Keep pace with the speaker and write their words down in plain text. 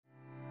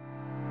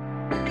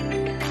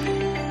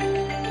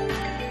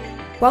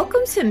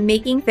Welcome to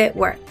Making Fit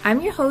Work. I'm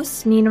your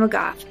host, Nina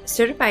McGough,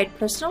 certified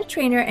personal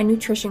trainer and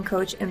nutrition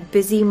coach and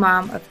busy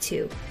mom of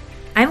two.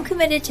 I'm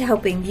committed to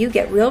helping you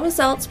get real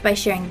results by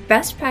sharing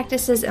best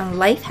practices and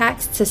life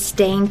hacks to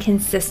staying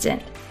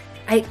consistent.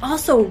 I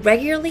also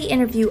regularly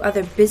interview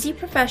other busy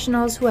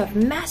professionals who have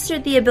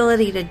mastered the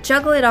ability to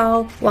juggle it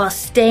all while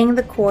staying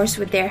the course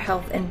with their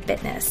health and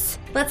fitness.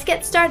 Let's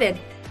get started.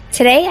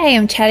 Today, I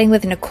am chatting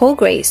with Nicole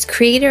Grace,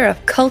 creator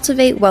of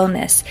Cultivate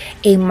Wellness,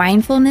 a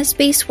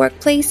mindfulness-based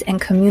workplace and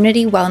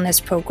community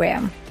wellness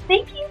program.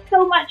 Thank you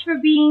so much for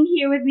being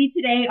here with me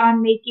today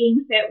on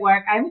Making Fit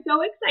Work. I'm so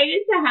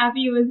excited to have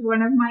you as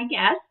one of my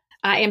guests.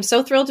 I am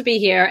so thrilled to be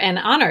here and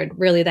honored,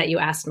 really, that you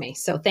asked me.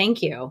 So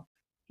thank you.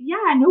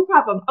 Yeah, no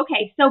problem.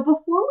 Okay, so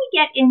before we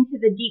get into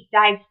the deep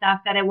dive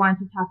stuff that I want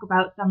to talk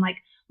about, some like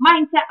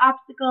mindset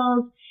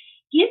obstacles,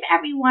 give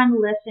everyone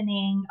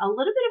listening a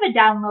little bit of a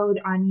download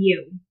on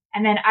you.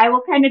 And then I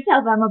will kind of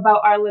tell them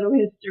about our little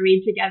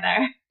history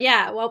together.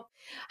 Yeah, well,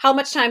 how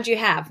much time do you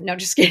have? No,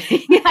 just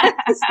kidding.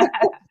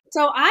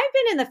 So I've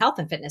been in the health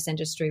and fitness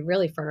industry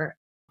really for,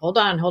 hold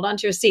on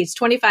to your seats,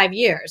 25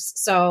 years.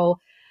 So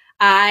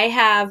I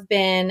have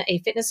been a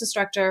fitness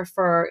instructor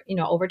for,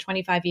 over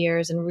 25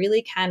 years and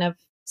really kind of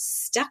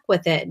stuck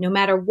with it. No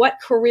matter what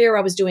career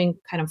I was doing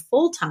kind of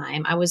full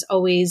time, I was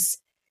always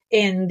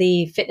in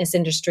the fitness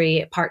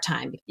industry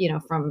part-time,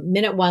 from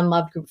minute one,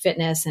 loved group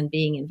fitness and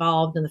being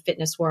involved in the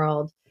fitness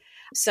world.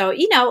 So,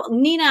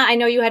 Nina, I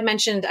know you had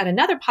mentioned on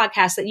another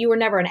podcast that you were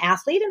never an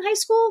athlete in high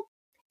school,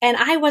 and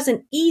I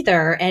wasn't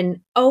either, and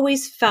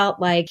always felt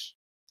like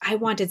I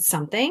wanted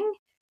something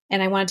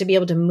and I wanted to be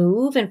able to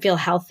move and feel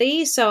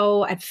healthy.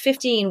 So at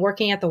 15,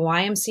 working at the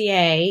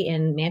YMCA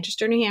in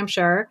Manchester, New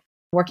Hampshire,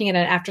 working at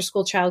an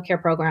after-school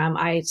childcare program,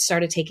 I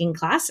started taking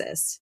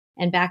classes.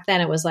 And back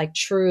then it was like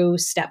true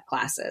step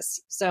classes.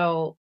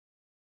 So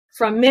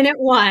from minute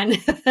one,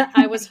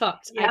 I was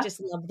hooked. Yeah. I just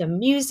loved the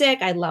music.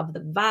 I loved the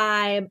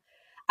vibe.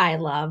 I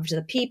loved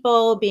the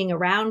people, being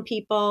around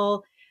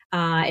people.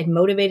 It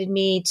motivated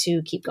me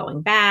to keep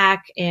going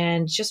back.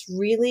 And just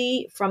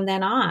really from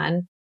then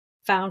on,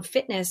 found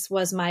fitness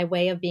was my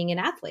way of being an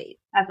athlete.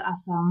 That's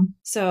awesome.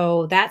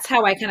 So that's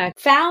how I kind of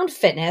found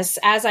fitness.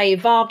 As I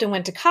evolved and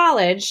went to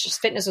college,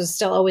 fitness was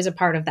still always a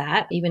part of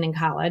that, even in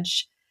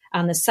college.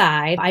 On the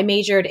side, I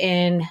majored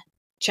in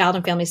child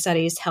and family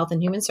studies, health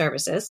and human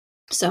services.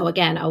 So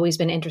again, always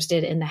been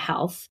interested in the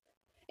health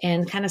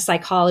and kind of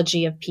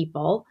psychology of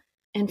people.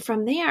 And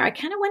from there, I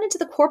kind of went into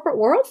the corporate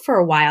world for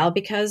a while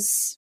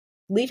because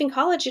leaving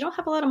college, you don't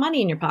have a lot of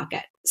money in your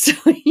pocket. So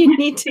you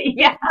need to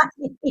Yeah.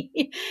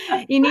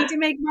 you need to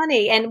make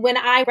money. And when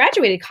I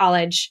graduated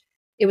college,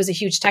 it was a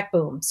huge tech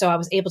boom. So I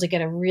was able to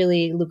get a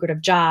really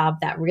lucrative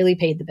job that really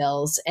paid the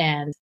bills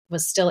and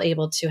was still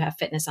able to have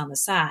fitness on the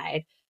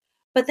side.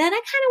 But then I kind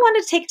of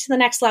wanted to take it to the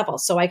next level.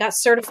 So I got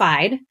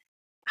certified.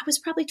 I was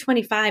probably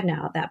 25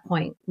 now at that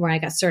point where I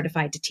got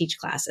certified to teach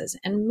classes.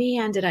 And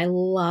man, did I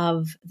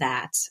love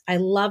that. I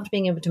loved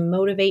being able to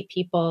motivate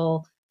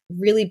people,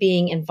 really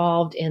being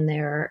involved in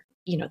their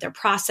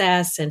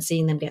process and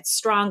seeing them get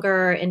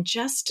stronger, and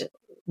just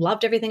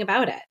loved everything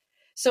about it.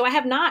 So I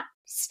have not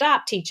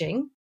stopped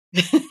teaching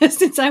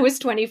since I was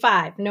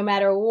 25, no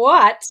matter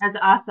what. That's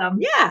awesome.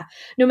 Yeah.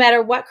 No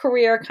matter what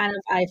career kind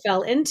of I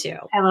fell into.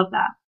 I love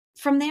that.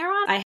 From there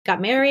on, I got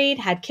married,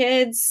 had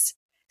kids,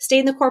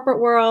 stayed in the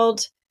corporate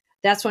world.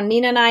 That's when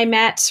Nina and I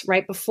met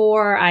right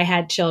before I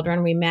had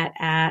children. We met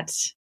at,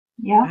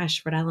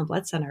 Rhode Island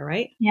Blood Center,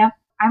 right? Yeah.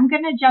 I'm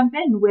going to jump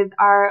in with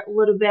our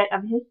little bit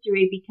of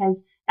history because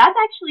that's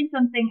actually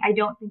something I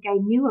don't think I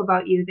knew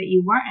about you, that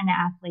you weren't an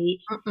athlete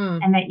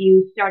and that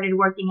you started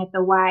working at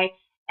the Y.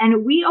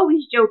 And we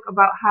always joke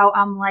about how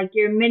I'm like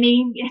your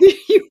mini.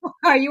 You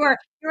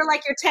are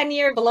like your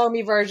 10-year below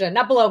me version.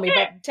 Not below me,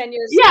 but 10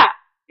 years. Yeah.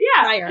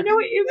 Prior. I know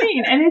what you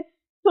mean. And it's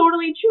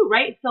totally true,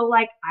 right? So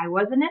like I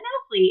wasn't an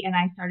athlete and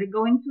I started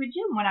going to a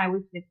gym when I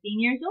was 15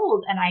 years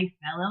old and I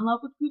fell in love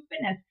with group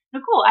fitness.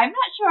 Nicole, I'm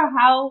not sure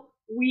how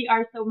we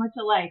are so much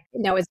alike.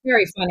 No, it's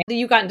very funny.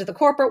 You got into the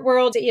corporate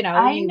world,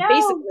 I know.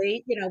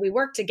 Basically, we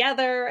worked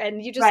together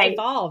and you just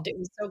evolved. It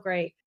was so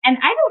great. And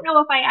I don't know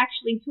if I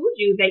actually told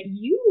you that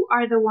you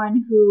are the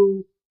one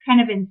who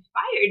kind of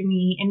inspired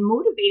me and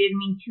motivated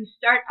me to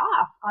start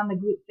off on the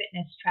group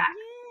fitness track.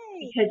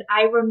 Yay. Because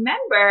I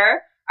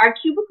remember our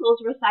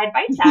cubicles were side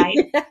by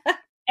side.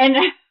 And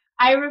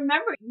I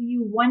remember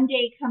you one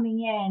day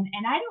coming in,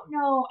 and I don't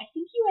know, I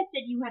think you had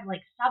said you had like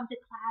subbed a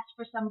class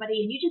for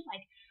somebody and you just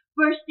like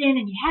burst in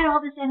and you had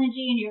all this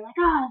energy and you're like,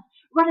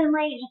 running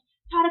late, just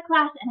taught a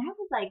class. And I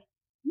was like,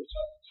 you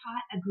just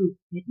taught a group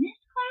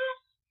fitness class?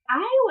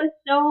 I was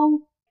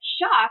so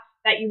shocked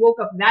that you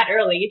woke up that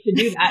early to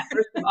do that,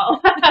 first of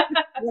all.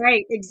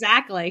 Right,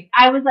 exactly.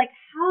 I was like,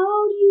 how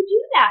do you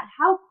do that?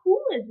 How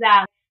cool is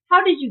that?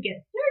 How did you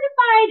get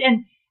certified?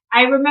 And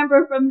I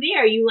remember from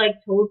there, you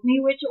like told me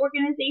which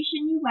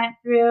organization you went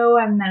through.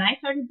 And then I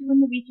started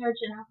doing the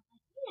research and I was like,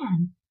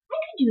 man, I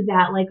could do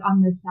that like on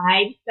the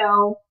side.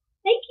 So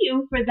thank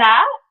you for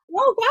that.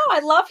 Oh, wow. I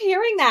love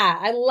hearing that.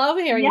 I love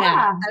hearing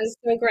that. That is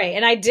so great.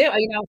 And I do,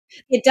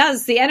 it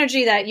does. The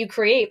energy that you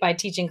create by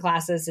teaching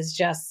classes is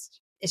just,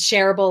 it's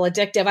shareable,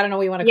 addictive. I don't know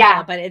what you want to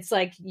call it, but it's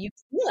like you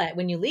feel it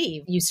when you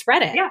leave. You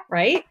spread it,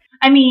 right?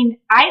 I mean,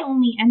 I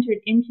only entered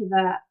into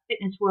the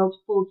fitness world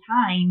full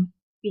time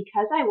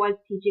because I was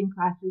teaching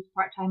classes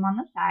part time on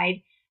the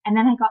side. And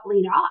then I got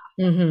laid off.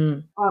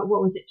 Mm-hmm.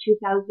 What was it,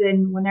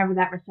 2000, whenever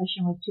that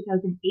recession was,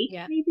 2008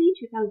 maybe,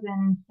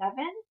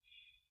 2007?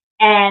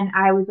 And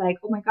I was like,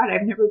 oh my God,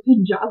 I've never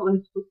been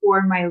jobless before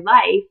in my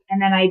life.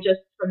 And then I just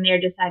from there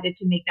decided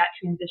to make that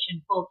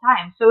transition full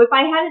time. So if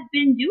I hadn't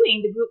been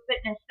doing the group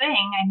fitness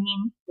thing, I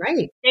mean,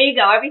 right. There you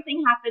go.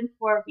 Everything happens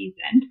for a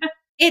reason.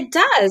 It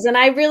does. And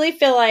I really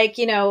feel like,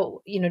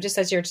 just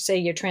as you're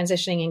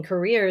transitioning in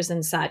careers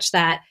and such,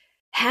 that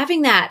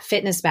having that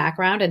fitness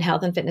background and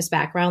health and fitness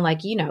background, like,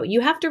 you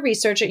have to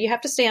research it. You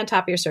have to stay on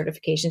top of your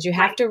certifications. You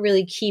have to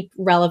really keep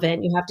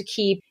relevant. You have to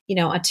keep,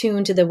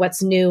 attuned to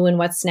what's new and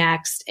what's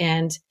next.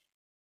 And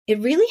it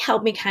really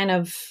helped me kind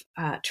of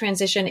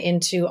transition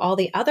into all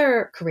the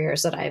other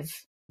careers that I've,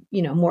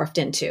 morphed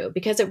into,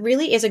 because it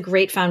really is a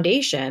great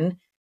foundation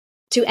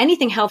to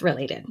anything health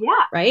related.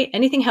 Yeah. Right?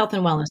 Anything health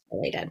and wellness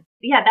related.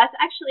 Yeah, that's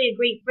actually a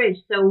great bridge.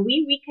 So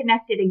we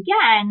reconnected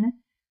again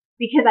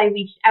because I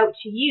reached out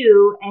to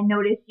you and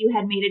noticed you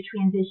had made a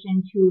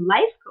transition to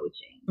life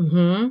coaching.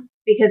 Mm-hmm.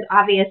 Because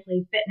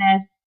obviously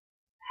fitness,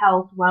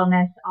 health,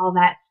 wellness, all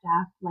that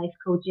stuff, life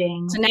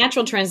coaching. It's a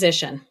natural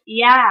transition.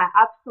 Yeah,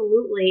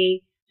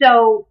 absolutely.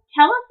 So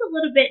tell us a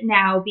little bit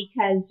now,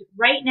 because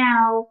right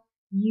now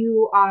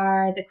you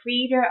are the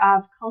creator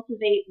of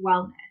Cultivate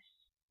Wellness,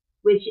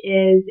 which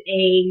is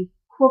a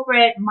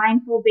corporate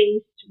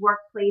mindful-based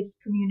workplace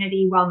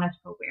community wellness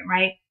program,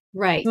 right?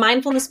 Right.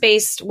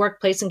 Mindfulness-based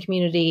workplace and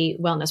community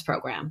wellness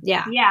program.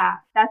 Yeah. Yeah,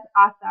 that's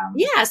awesome.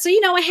 Yeah. So,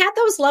 I had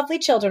those lovely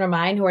children of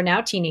mine who are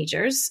now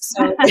teenagers.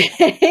 So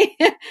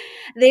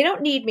they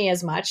don't need me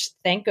as much,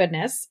 thank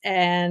goodness.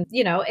 And,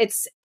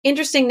 it's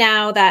interesting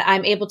now that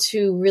I'm able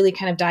to really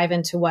kind of dive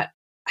into what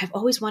I've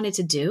always wanted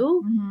to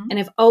do. Mm-hmm. And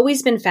I've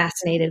always been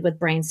fascinated with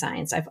brain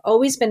science. I've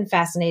always been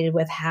fascinated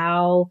with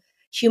how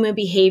human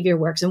behavior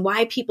works and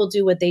why people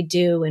do what they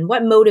do and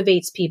what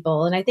motivates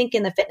people. And I think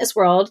in the fitness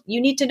world, you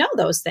need to know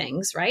those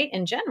things, right?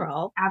 In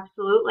general.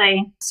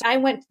 Absolutely. So I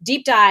went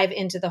deep dive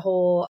into the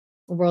whole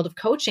world of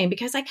coaching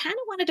because I kind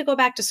of wanted to go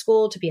back to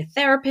school to be a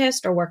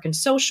therapist or work in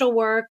social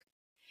work.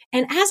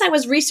 And as I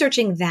was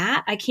researching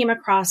that, I came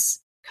across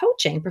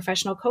coaching,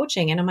 professional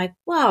coaching. And I'm like,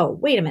 whoa,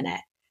 wait a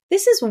minute.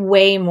 This is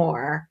way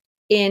more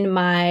in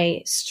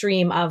my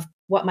stream of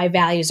what my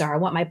values are,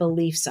 what my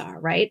beliefs are,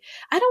 right?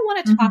 I don't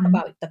want to talk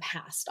about the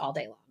past all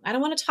day long. I don't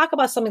want to talk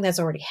about something that's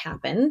already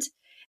happened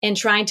and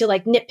trying to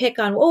like nitpick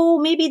on, oh,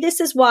 maybe this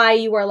is why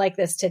you are like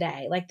this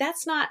today. Like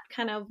that's not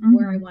kind of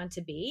where I want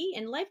to be.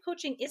 And life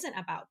coaching isn't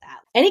about that.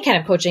 Any kind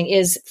of coaching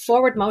is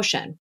forward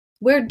motion.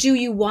 Where do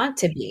you want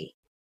to be?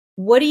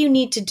 What do you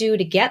need to do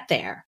to get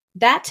there?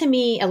 That to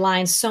me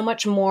aligns so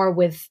much more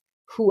with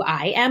who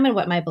I am and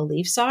what my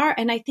beliefs are.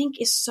 And I think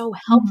is so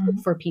helpful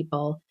for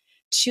people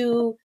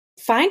to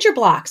find your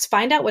blocks,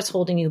 find out what's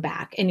holding you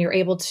back, and you're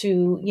able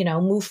to,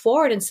 move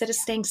forward instead of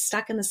staying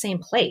stuck in the same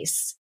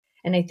place.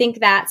 And I think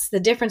that's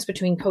the difference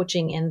between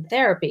coaching and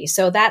therapy.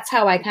 So that's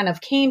how I kind of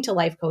came to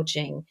life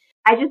coaching.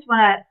 I just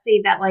want to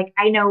say that, like,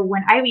 I know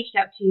when I reached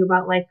out to you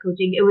about life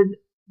coaching, it was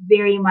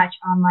very much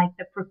on like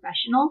the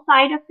professional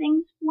side of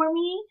things for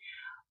me.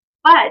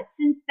 But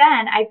since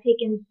then, I've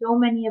taken so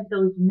many of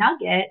those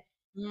nuggets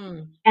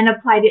and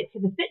applied it to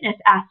the fitness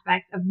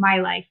aspect of my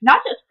life,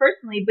 not just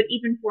personally, but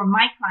even for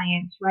my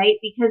clients, right?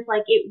 Because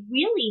like it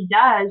really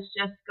does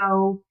just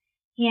go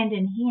hand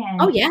in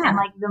hand. Oh yeah. And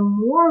like the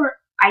more,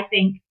 I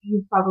think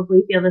you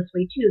probably feel this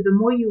way too, the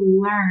more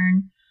you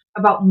learn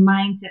about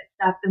mindset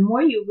stuff, the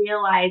more you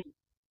realize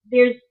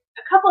there's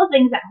a couple of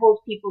things that hold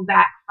people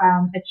back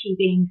from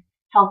achieving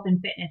health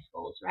and fitness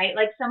goals, right?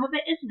 Like some of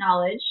it is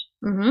knowledge,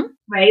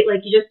 right?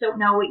 Like you just don't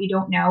know what you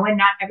don't know, and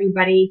not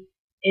everybody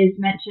is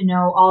meant to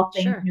know all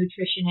things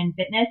nutrition and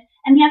fitness.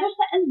 And the other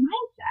set is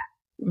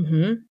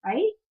mindset,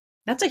 right?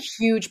 That's a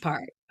huge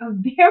part. A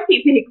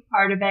very big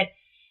part of it.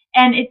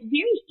 And it's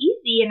very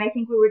easy. And I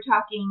think we were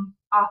talking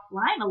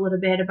offline a little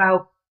bit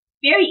about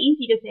very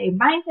easy to say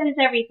mindset is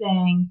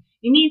everything.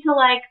 You need to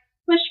like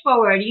push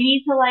forward. You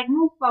need to like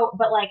move forward.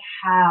 But like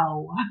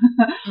how?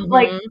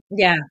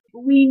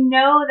 We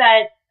know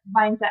that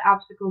mindset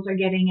obstacles are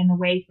getting in the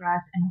way for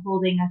us and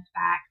holding us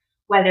back,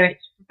 whether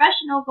it's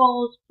professional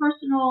goals,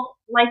 personal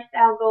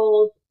lifestyle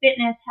goals,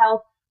 fitness,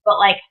 health, but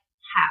like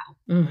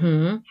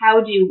how?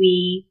 How do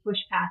we push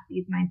past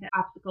these mindset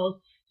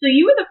obstacles? So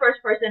you were the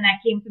first person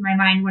that came to my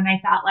mind when I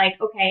thought like,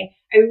 okay,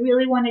 I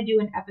really want to do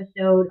an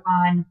episode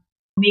on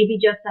maybe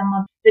just some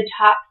of the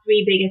top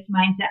 3 biggest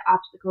mindset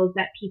obstacles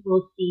that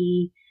people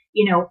see,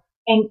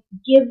 and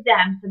give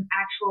them some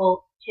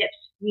actual tips,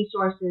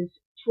 resources,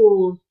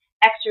 tools,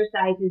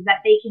 exercises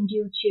that they can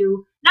do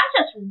to not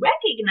just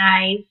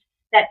recognize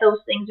that those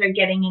things are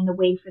getting in the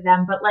way for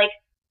them, but like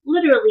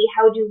literally,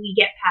 how do we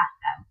get past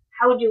them?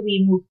 How do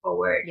we move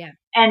forward? Yeah.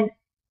 And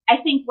I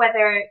think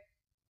whether,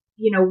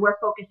 we're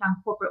focused on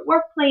corporate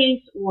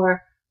workplace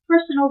or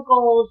personal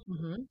goals,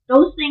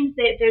 those things,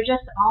 they're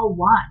just all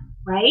one,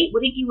 right?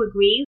 Wouldn't you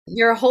agree?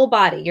 You're a whole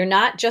body. You're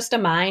not just a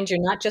mind.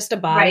 You're not just a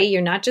body. Right.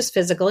 You're not just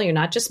physical. You're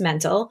not just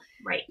mental.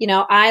 Right.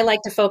 I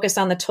like to focus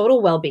on the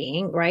total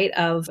well-being, right,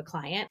 of a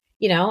client.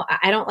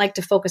 I don't like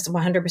to focus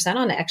 100%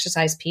 on the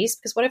exercise piece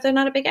because what if they're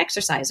not a big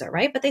exerciser,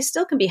 right? But they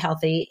still can be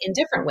healthy in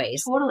different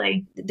ways.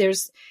 Totally.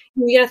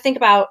 You got to think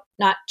about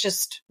not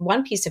just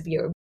one piece of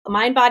you.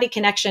 Mind-body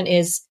connection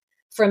is,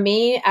 for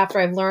me, after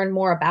I've learned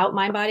more about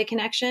mind-body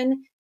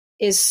connection,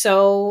 is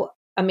so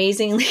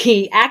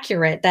amazingly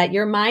accurate that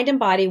your mind and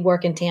body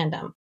work in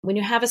tandem. When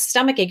you have a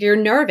stomach ache, you're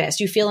nervous,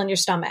 you feel in your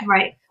stomach.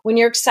 Right. When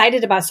you're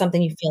excited about something,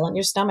 you feel it in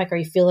your stomach, or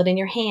you feel it in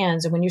your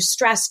hands. Or when you're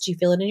stressed, you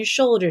feel it in your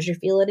shoulders, you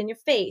feel it in your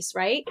face,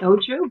 right? So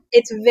true.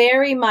 It's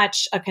very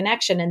much a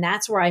connection. And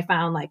that's where I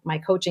found like my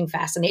coaching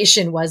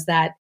fascination was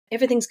that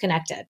everything's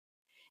connected.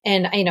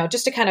 And,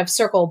 just to kind of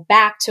circle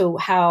back to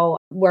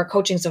where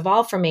coaching's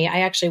evolved for me,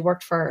 I actually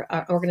worked for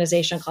an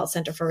organization called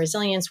Center for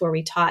Resilience, where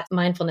we taught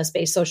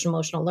mindfulness-based social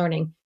emotional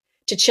learning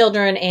to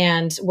children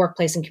and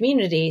workplace and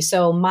community.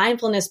 So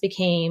mindfulness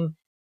became,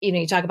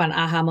 you talk about an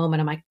aha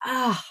moment. I'm like,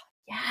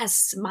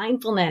 yes,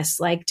 mindfulness,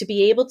 like to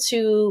be able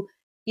to,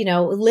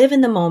 live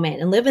in the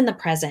moment and live in the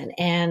present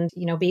and,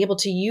 be able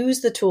to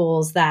use the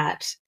tools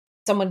that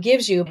someone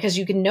gives you, because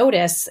you can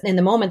notice in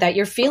the moment that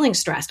you're feeling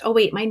stressed. Oh,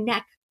 wait, my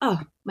neck. Oh,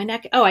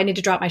 I need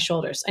to drop my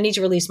shoulders. I need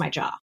to release my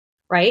jaw.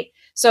 Right.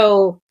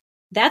 So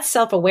that's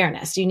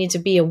self-awareness. You need to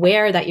be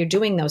aware that you're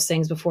doing those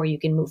things before you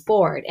can move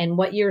forward. And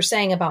what you're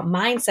saying about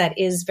mindset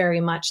is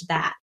very much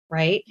that,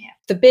 right? Yeah.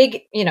 The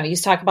big, you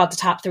talk about the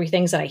top 3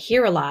 things that I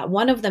hear a lot.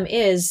 One of them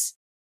is,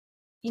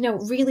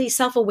 really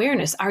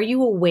self-awareness. Are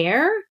you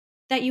aware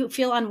that you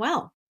feel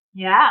unwell?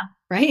 Yeah.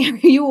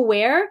 Right. Are you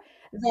aware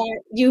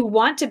that you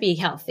want to be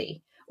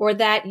healthy or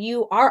that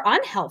you are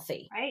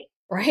unhealthy? Right.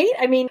 Right.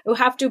 I mean, you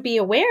have to be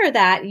aware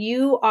that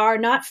you are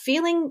not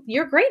feeling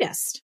your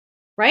greatest.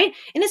 Right.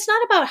 And it's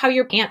not about how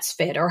your pants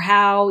fit or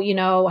how,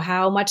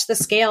 how much the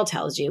scale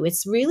tells you.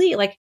 It's really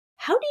like,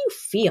 how do you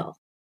feel?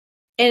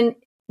 And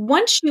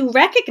once you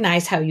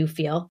recognize how you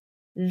feel,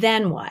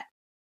 then what?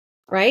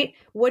 Right?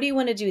 What do you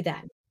want to do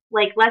then?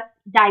 Like, let's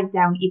dive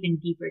down even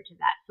deeper to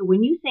that. So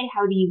when you say,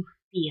 how do you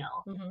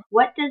feel?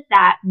 What does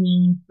that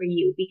mean for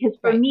you? Because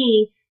for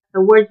me,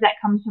 the words that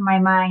come to my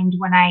mind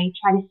when I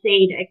try to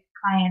say to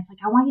clients, like,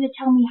 I want you to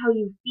tell me how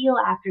you feel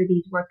after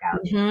these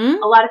workouts.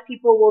 A lot of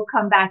people will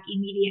come back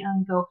immediately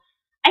and go,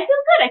 I feel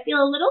good. I feel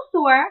a little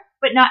sore,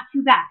 but not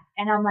too bad.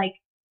 And I'm like,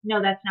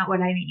 no, that's not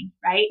what I mean.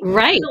 Right.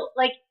 Right. So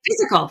like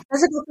physical.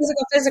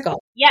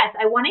 Yes.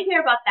 I want to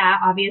hear about that.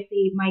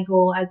 Obviously my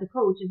goal as a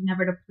coach is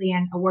never to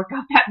plan a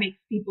workout that makes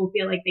people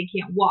feel like they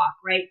can't walk.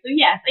 Right. So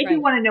yes, I do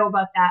want to know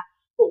about that.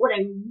 But what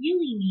I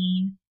really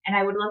mean, and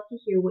I would love to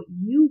hear what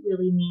you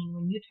really mean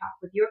when you talk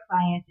with your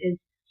clients, is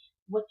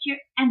what's your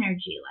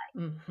energy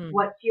like?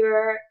 What's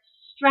your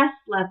stress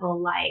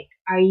level like?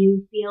 Are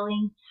you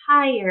feeling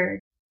tired?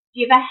 Do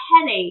you have a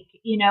headache?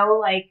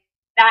 Like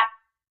that's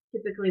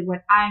typically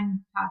what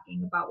I'm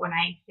talking about when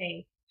I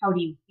say, how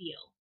do you feel?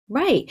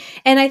 Right.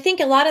 And I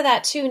think a lot of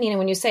that too, Nina,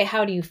 when you say,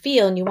 how do you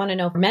feel? And you want to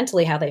know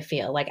mentally how they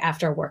feel, like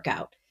after a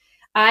workout.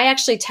 I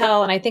actually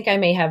tell, and I think I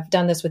may have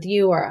done this with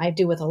you, or I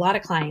do with a lot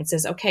of clients,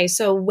 is, okay,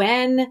 so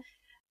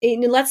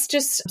let's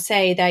just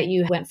say that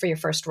you went for your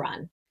first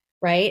run,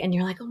 right? And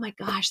you're like, oh my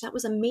gosh, that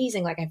was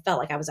amazing. Like I felt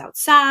like I was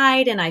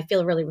outside and I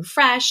feel really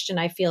refreshed and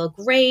I feel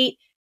great.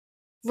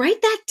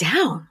 Write that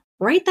down.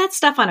 Write that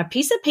stuff on a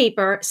piece of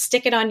paper,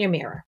 stick it on your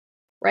mirror,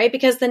 right?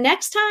 Because the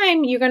next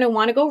time you're going to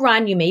want to go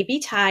run, you may be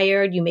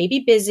tired, you may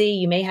be busy,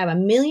 you may have a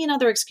million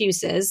other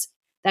excuses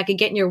that could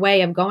get in your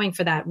way of going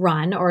for that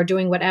run or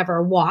doing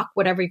whatever, walk,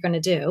 whatever you're going to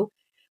do.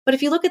 But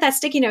if you look at that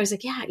sticky note, it's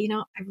like, yeah,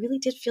 I really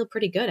did feel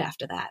pretty good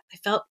after that.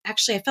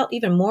 I felt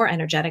even more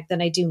energetic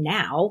than I do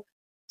now.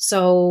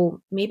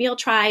 So maybe I'll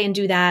try and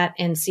do that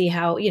and see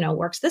how,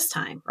 works this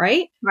time.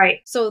 Right. Right.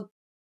 So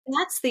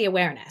that's the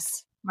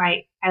awareness.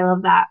 Right. I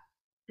love that.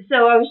 So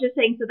I was just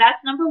saying, so that's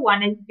number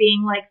 1 is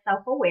being like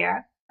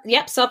self-aware.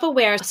 Yep.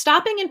 Self-aware,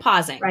 stopping and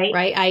pausing.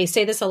 Right. I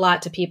say this a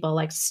lot to people,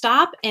 like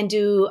stop and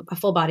do a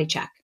full body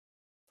check,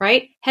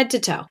 right? Head to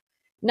toe,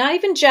 not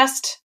even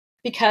just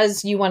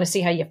because you want to see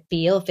how you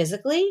feel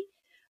physically,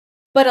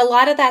 but a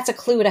lot of that's a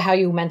clue to how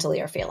you mentally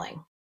are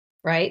feeling.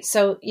 Right.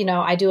 So,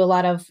 I do a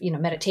lot of,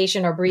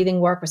 meditation or breathing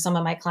work with some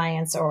of my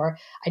clients, or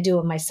I do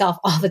it myself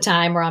all the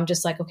time where I'm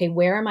just like, okay,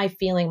 where am I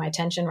feeling my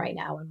tension right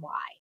now and why?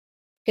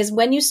 Because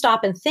when you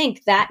stop and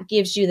think, that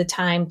gives you the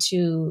time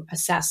to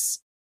assess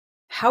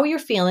how you're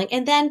feeling.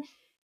 And then,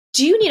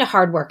 do you need a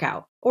hard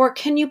workout? Or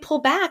can you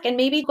pull back and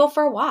maybe go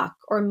for a walk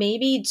or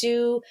maybe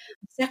do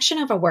a section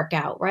of a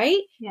workout, right?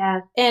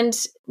 Yeah. And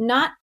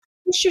not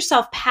push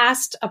yourself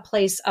past a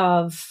place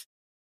of,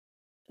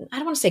 I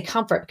don't want to say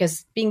comfort,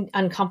 because being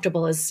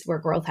uncomfortable is where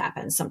growth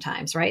happens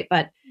sometimes, right?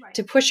 But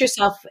to push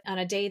yourself on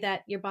a day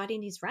that your body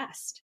needs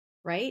rest,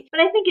 right? But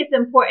I think it's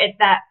important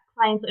that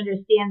clients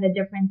understand the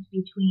difference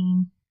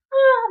between,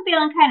 I'm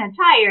feeling kind of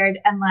tired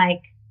and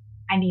like,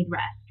 I need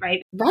rest,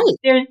 right? Right.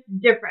 There's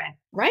different.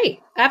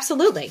 Right.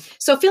 Absolutely.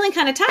 So feeling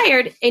kind of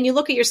tired and you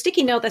look at your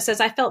sticky note that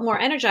says, I felt more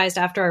energized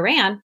after I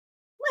ran.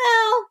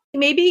 Well,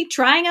 maybe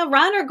trying a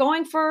run or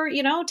going for,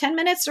 10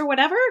 minutes or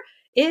whatever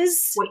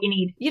is what you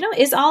need,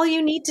 is all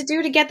you need to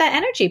do to get that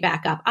energy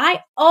back up.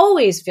 I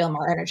always feel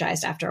more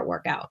energized after a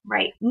workout.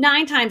 Right.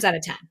 9 times out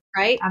of 10.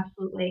 Right.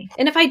 Absolutely.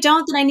 And if I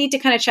don't, then I need to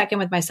kind of check in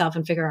with myself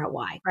and figure out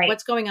why. Right.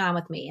 What's going on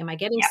with me? Am I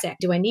getting sick?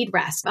 Do I need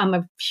rest? I'm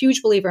a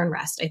huge believer in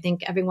rest. I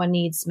think everyone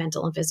needs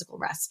mental and physical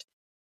rest,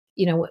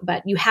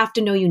 but you have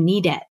to know you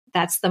need it.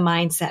 That's the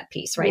mindset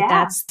piece, right? Yeah.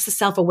 That's the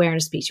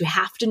self-awareness piece. You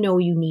have to know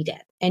you need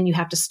it, and you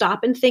have to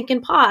stop and think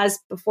and pause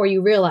before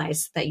you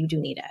realize that you do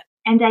need it.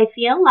 And I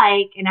feel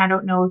like, and I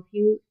don't know if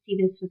you see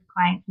this with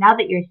clients, now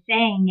that you're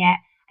saying it,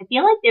 I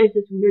feel like there's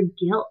this weird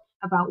guilt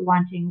about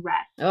wanting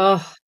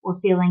rest or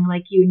feeling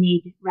like you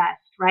need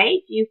rest, right?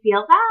 Do you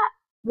feel that?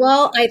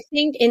 Well, I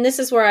think, and this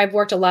is where I've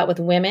worked a lot with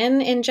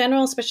women in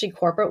general, especially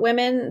corporate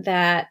women,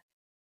 that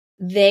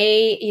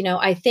they,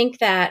 I think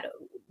that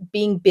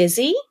being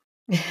busy,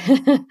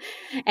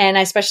 and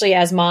especially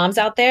as moms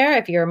out there,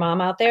 if you're a mom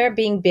out there,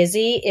 being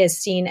busy is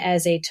seen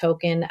as a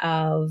token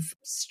of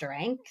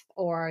strength,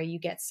 or you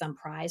get some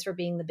prize for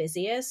being the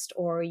busiest,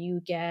 or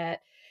you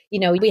get,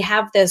 we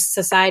have this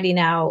society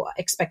now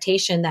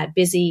expectation that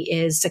busy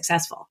is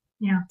successful.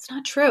 Yeah. It's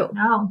not true.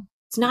 No.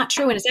 It's not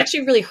true. And it's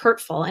actually really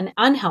hurtful and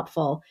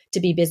unhelpful to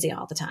be busy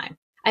all the time.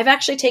 I've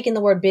actually taken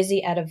the word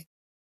busy out of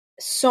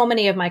so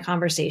many of my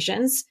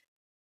conversations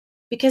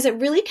because it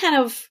really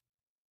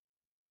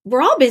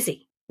we're all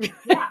busy.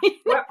 Yeah,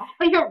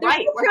 you're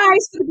right. No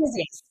prize for the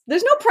busiest.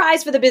 There's no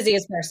prize for the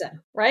busiest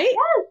person, right?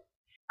 Yes.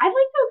 I'd like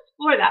to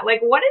explore that. Like,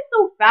 what is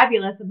so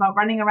fabulous about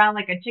running around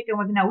like a chicken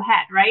with no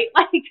head, right?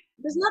 Like,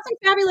 there's nothing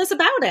fabulous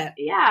about it.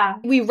 Yeah.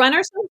 We run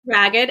ourselves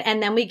ragged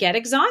and then we get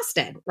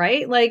exhausted,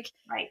 right? Like,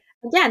 right.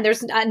 Again,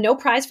 there's no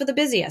prize for the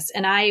busiest.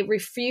 And I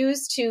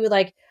refuse to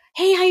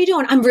hey, how you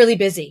doing? I'm really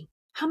busy.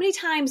 How many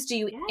times do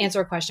you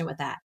answer a question with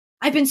that?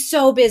 I've been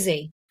so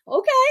busy.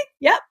 Okay.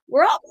 Yep.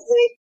 We're all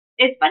busy.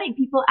 It's funny.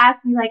 People ask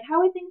me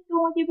how are things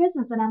going with your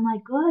business? And I'm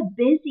like, good,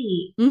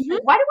 busy. Mm-hmm.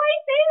 Why do I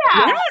say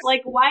that?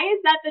 Yes. Why is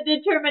that the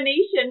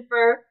determination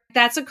for?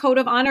 That's a code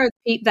of honor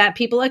that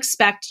people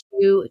expect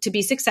you to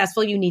be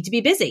successful. You need to be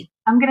busy.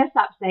 I'm going to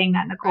stop saying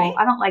that, Nicole. Right?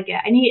 I don't like it.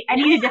 I need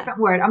a different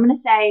word. I'm going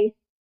to say,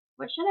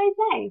 what should I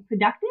say?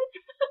 Productive?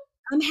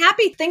 I'm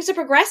happy. Things are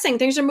progressing.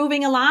 Things are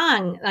moving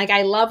along.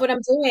 I love what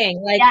I'm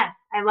doing. Yes,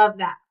 I love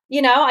that.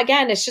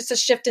 Again, it's just a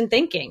shift in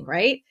thinking,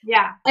 right?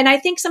 Yeah. And I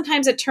think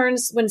sometimes it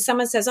turns when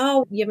someone says,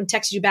 oh, you haven't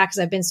texted you back because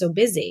I've been so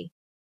busy.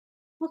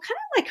 Well, it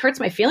kind of hurts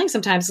my feelings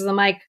sometimes because I'm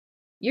like,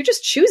 you're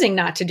just choosing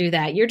not to do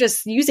that. You're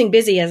just using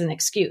busy as an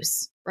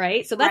excuse,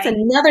 right? So that's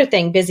another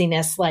thing,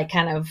 busyness,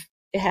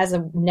 it has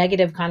a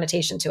negative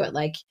connotation to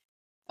it.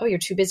 Oh, you're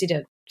too busy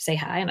to say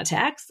hi on a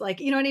text.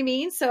 You know what I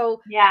mean?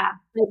 So yeah,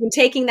 I've been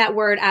taking that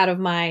word out of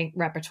my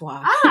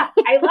repertoire.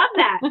 I love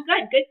that.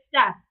 Good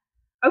stuff.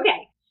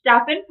 Okay.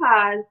 Stop and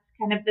pause,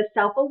 kind of the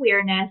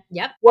self-awareness.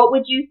 Yep. What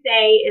would you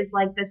say is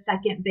the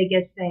second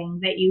biggest thing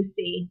that you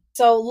see?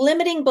 So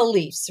limiting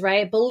beliefs,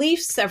 right?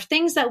 Beliefs are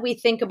things that we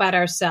think about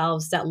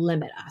ourselves that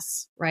limit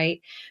us, right?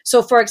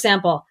 So for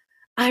example,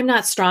 I'm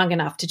not strong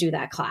enough to do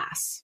that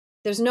class.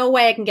 There's no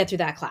way I can get through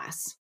that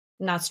class.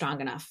 I'm not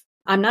strong enough.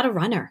 I'm not a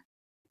runner.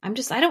 I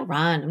don't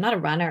run. I'm not a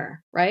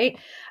runner, right?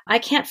 I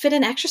can't fit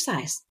in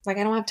exercise. I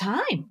don't have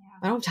time. Yeah.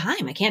 I don't have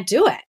time. I can't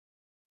do it.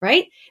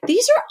 Right?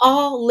 These are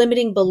all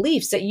limiting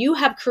beliefs that you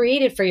have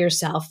created for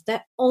yourself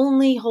that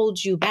only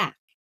hold you back.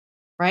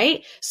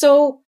 Right?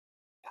 So,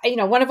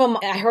 one of them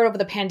I heard over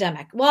the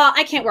pandemic. Well,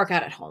 I can't work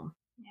out at home.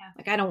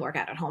 Yeah. I don't work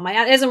out at home. It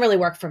doesn't really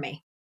work for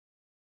me.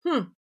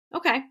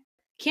 Okay.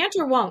 Can't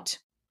or won't.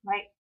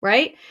 Right.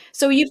 Right?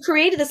 So you've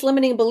created this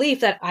limiting belief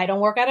that I don't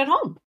work out at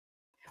home,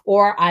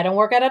 or I don't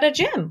work out at a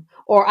gym,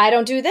 or I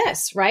don't do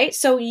this. Right?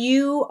 So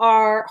you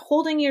are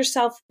holding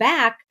yourself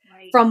back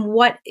from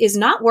what is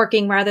not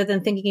working rather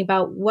than thinking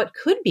about what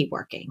could be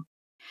working.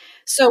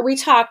 So we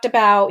talked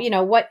about,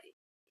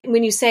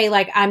 when you say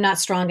I'm not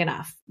strong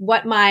enough,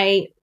 what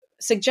my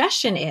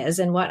suggestion is,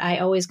 and what I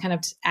always kind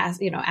of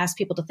ask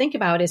people to think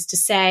about is to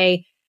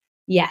say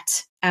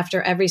yet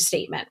after every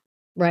statement,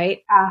 right?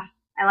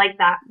 I like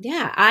that.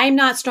 Yeah. I'm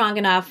not strong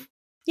enough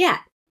yet.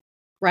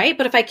 Right.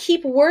 But if I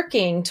keep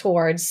working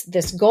towards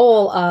this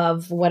goal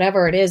of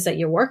whatever it is that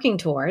you're working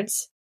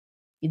towards,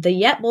 the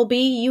yet will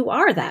be, you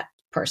are that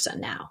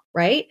person now,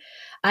 right?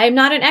 I am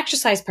not an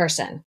exercise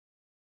person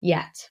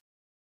yet.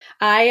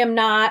 I am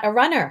not a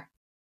runner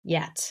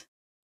yet.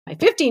 My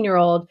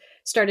 15-year-old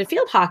started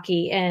field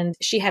hockey and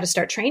she had to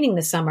start training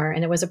this summer.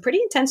 And it was a pretty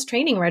intense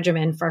training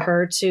regimen for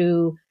her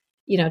to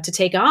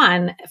take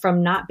on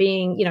from not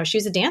being, she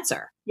was a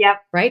dancer.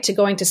 Yep. Right. To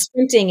going to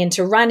sprinting,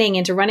 into running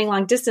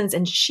long distance.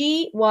 And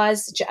she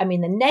was, the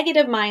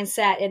negative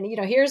mindset. And,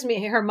 here's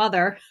me, her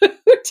mother who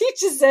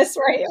teaches this,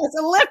 right, as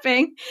a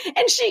living.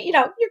 And she,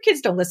 your kids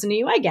don't listen to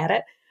you. I get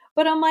it.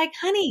 But I'm like,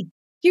 honey,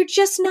 you're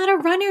just not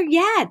a runner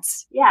yet.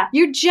 Yeah.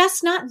 You're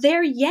just not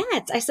there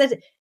yet. I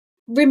said,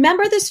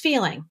 remember this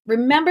feeling.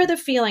 Remember the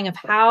feeling of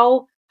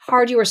how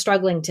hard you were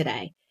struggling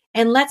today.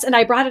 And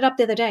I brought it up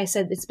the other day. I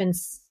said, it's been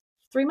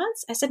 3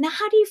 months. I said, now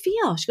how do you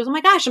feel? She goes, oh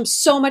my gosh, I'm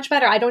so much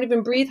better. I don't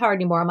even breathe hard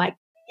anymore. I'm like,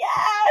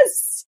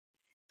 yes,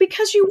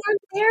 because you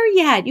weren't there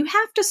yet. You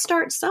have to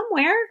start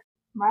somewhere.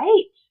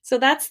 Right. So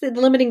that's the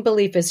limiting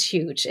belief is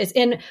huge. It's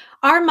in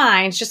our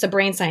minds, just a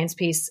brain science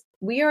piece.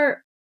 We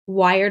are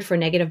wired for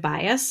negative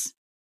bias.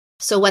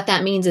 So what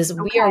that means is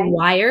we are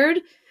wired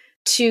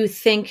to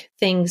think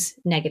things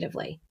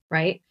negatively,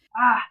 right?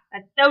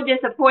 That's so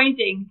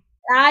disappointing.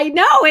 I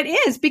know it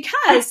is,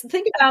 because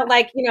think about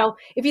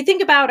if you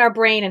think about our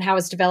brain and how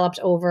it's developed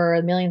over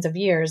millions of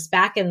years,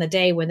 back in the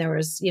day when there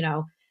was,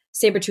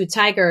 saber-toothed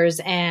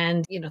tigers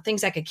and,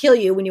 things that could kill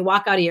you when you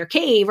walk out of your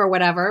cave or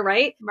whatever,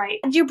 right? Right.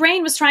 And your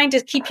brain was trying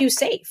to keep you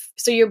safe.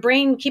 So your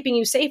brain keeping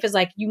you safe is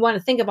like, you want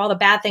to think of all the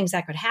bad things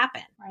that could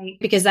happen, right?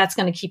 Because that's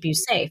going to keep you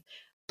safe.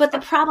 But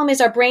the problem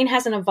is our brain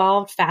hasn't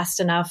evolved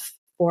fast enough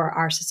for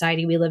our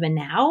society we live in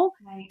now,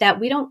 right, that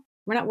we're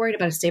not worried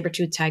about a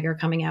saber-toothed tiger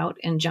coming out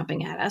and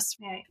jumping at us,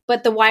 right,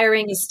 but the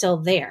wiring is still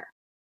there.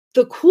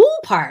 The cool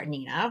part,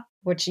 Nina,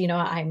 which,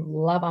 I'm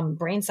a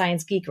brain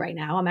science geek right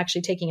now. I'm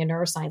actually taking a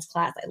neuroscience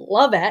class. I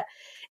love it.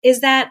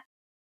 Is that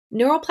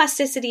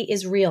neuroplasticity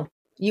is real.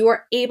 You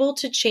are able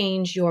to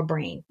change your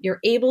brain. You're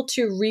able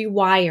to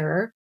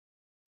rewire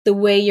the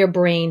way your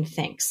brain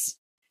thinks.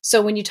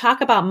 So when you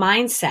talk about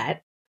mindset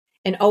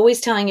and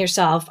always telling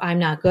yourself, I'm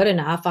not good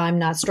enough, I'm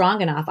not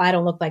strong enough, I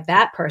don't look like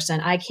that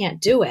person, I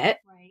can't do it,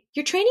 right,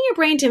 you're training your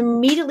brain to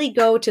immediately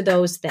go to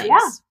those things.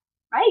 Yeah,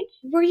 right.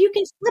 Where you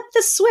can flip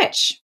the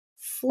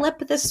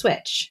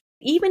switch.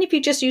 Even if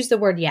you just use the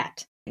word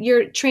yet,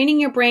 you're training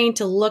your brain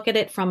to look at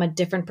it from a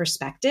different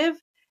perspective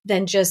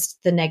than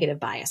just the negative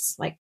bias,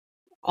 like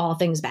all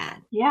things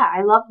bad. Yeah,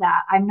 I love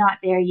that. I'm not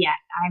there yet.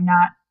 I'm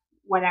not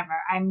whatever.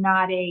 I'm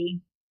not a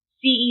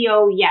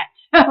CEO yet.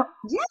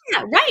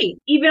 Yeah, right.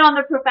 Even on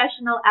the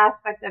professional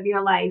aspect of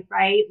your life,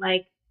 right?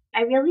 Like,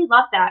 I really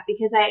love that,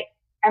 because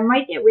I'm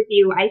right there with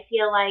you. I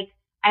feel like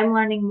I'm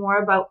learning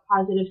more about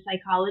positive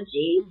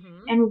psychology,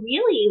 and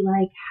really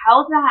like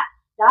how that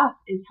stuff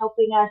is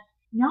helping us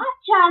not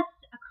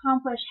just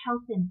accomplish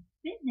health and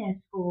fitness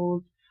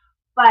goals,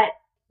 but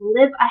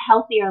live a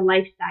healthier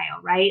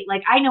lifestyle, right?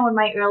 Like, I know in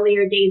my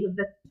earlier days of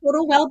the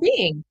total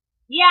well-being.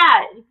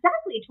 Yeah,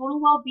 exactly. Total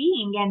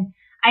well-being. And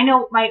I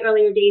know my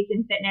earlier days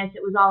in fitness,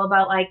 it was all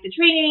about like the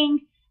training,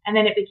 and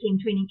then it became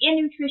training and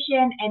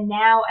nutrition. And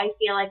now I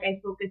feel like I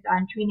focus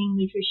on training,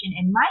 nutrition,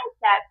 and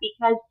mindset,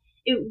 because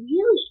it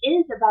really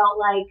is about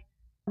like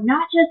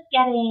not just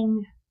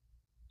getting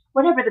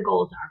whatever the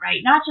goals are,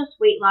 right? Not just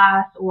weight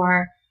loss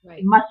or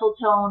muscle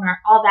tone or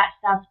all that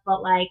stuff,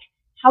 but like,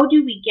 how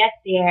do we get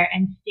there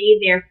and stay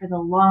there for the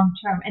long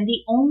term? And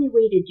the only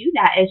way to do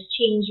that is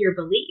change your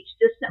belief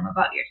system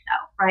about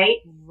yourself, right?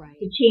 Right.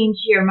 To change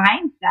your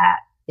mindset.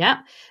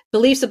 Yeah.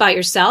 Beliefs about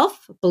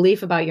yourself,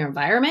 belief about your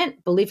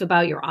environment, belief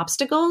about your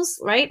obstacles,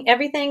 right?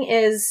 Everything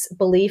is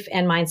belief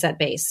and mindset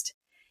based.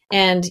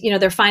 And,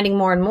 they're finding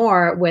more and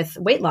more with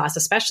weight loss,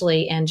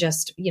 especially, and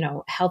just,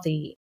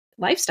 healthy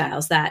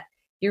lifestyles, that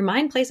your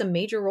mind plays a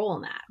major role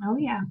in that. Oh,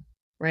 yeah.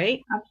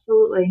 Right?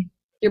 Absolutely.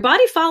 Your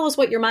body follows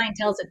what your mind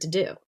tells it to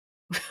do.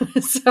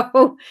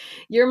 So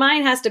your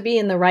mind has to be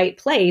in the right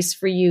place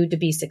for you to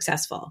be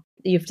successful.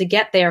 You have to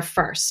get there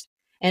first.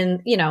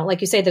 And,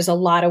 like you say, there's a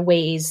lot of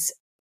ways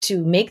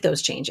to make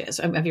those changes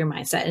of your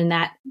mindset. And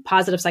that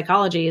positive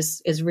psychology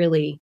is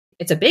really,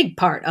 it's a big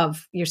part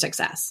of your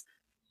success.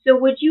 So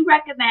would you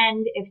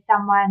recommend, if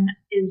someone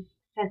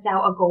sets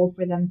out a goal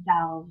for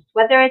themselves,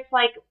 whether it's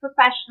like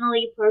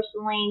professionally,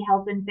 personally,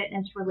 health and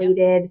fitness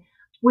related,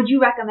 would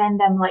you recommend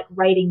them like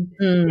writing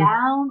this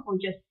down, or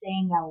just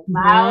saying out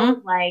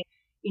loud, like,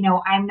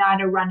 I'm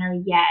not a runner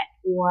yet,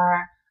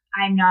 or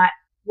I'm not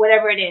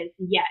whatever it is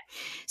yet?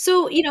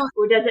 So,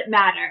 or does it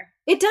matter?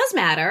 It does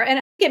matter. And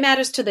I think it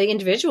matters to the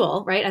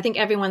individual, right? I think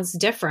everyone's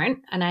different.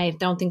 And I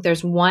don't think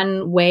there's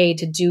one way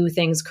to do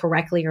things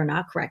correctly or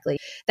not correctly.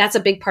 That's a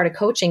big part of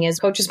coaching, is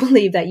coaches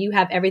believe that you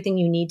have everything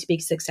you need to be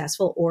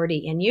successful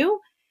already in you,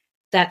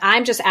 that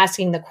I'm just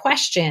asking the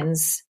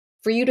questions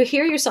for you to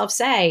hear yourself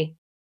say,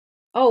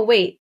 oh,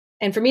 wait.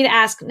 And for me to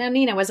ask, now,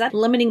 Nina, was that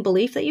limiting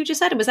belief that you just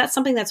said? Was that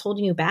something that's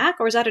holding you back,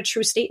 or is that a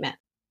true statement?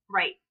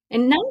 Right.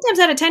 And 9 times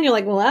out of 10, you're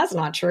like, well, that's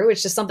not true.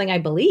 It's just something I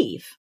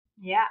believe.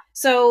 Yeah.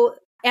 So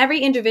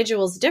every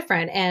individual is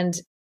different. And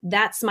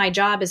that's my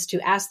job, is to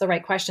ask the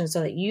right questions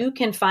so that you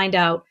can find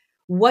out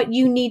what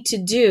you need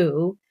to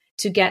do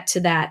to get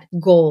to that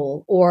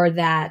goal, or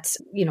that,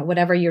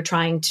 whatever you're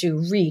trying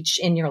to reach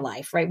in your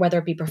life, right? Whether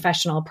it be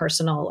professional,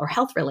 personal, or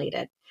health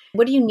related.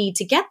 What do you need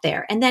to get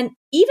there? And then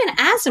even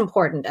as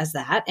important as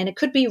that, and it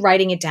could be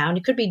writing it down,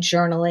 it could be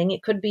journaling,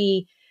 it could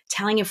be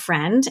telling a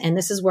friend. And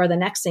this is where the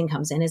next thing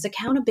comes in, is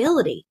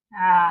accountability.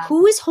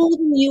 Who is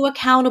holding you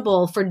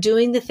accountable for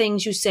doing the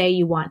things you say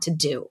you want to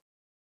do?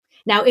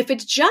 Now, if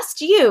it's just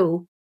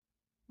you,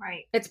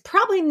 right, it's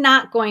probably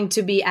not going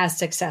to be as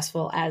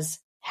successful as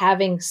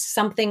having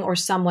something or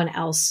someone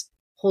else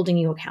holding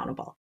you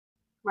accountable.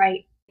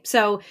 Right.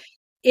 So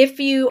if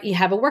you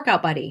have a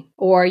workout buddy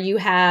or you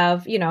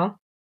have,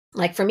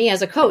 like for me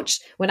as a coach,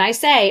 when I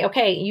say,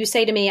 okay, you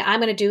say to me, I'm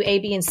going to do A,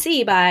 B, and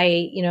C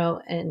by,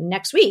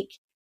 next week.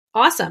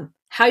 Awesome.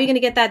 How are you going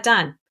to get that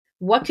done?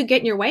 What could get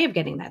in your way of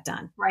getting that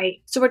done?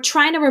 Right. So we're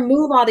trying to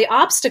remove all the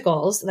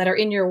obstacles that are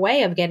in your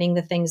way of getting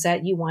the things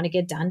that you want to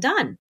get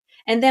done.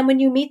 And then when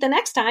you meet the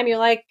next time, you're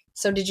like,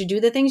 so did you do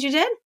the things you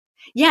did?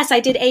 Yes, I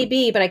did A,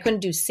 B, but I couldn't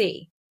do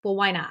C. Well,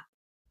 why not?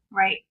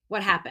 Right.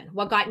 What happened?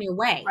 What got in your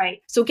way? Right.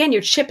 So again,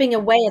 you're chipping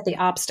away at the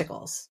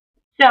obstacles.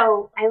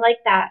 So I like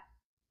that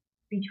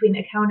between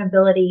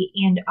accountability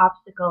and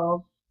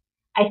obstacles.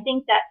 I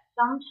think that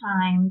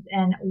sometimes,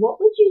 and what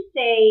would you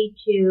say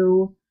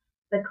to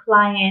the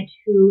client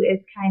who is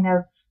kind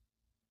of,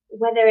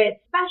 whether it's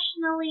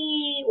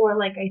professionally or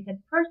like I said,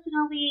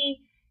 personally,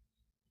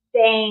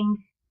 saying,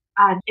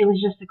 it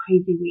was just a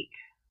crazy week.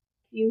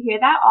 You hear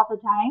that all the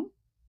time?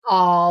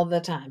 All the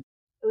time.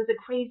 It was a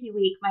crazy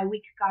week. My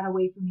week got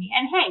away from me.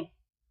 And hey,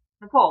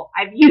 Nicole,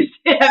 I've used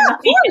it. Yeah, of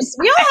course.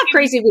 We all have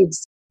crazy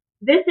weeks.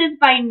 This is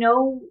by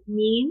no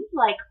means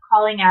like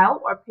calling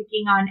out or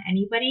picking on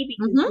anybody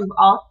because we've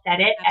all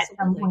said it at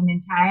some point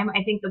in time.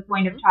 I think the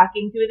point of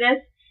talking through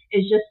this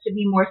is just to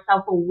be more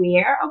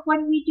self-aware of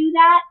when we do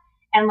that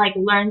and like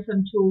learn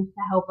some tools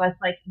to help us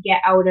like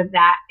get out of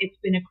that it's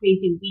been a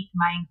crazy week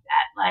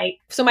mindset.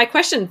 So my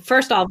question,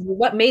 first off,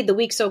 what made the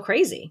week so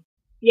crazy?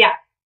 Yeah.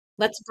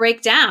 Let's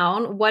break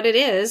down what it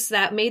is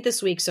that made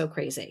this week so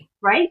crazy.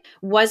 Right.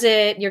 Was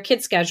it your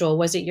kid's schedule?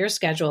 Was it your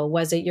schedule?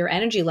 Was it your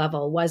energy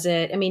level?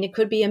 It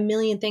could be a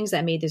million things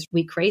that made this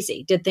week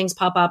crazy. Did things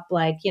pop up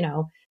like,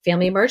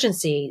 family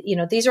emergency?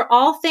 These are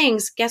all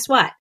things. Guess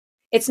what?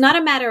 It's not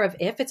a matter of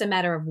if, it's a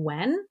matter of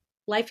when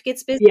life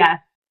gets busy. Yeah.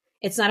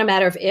 It's not a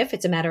matter of if,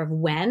 it's a matter of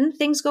when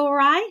things go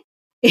awry.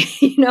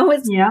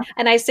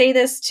 And I say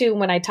this too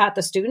when I taught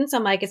the students,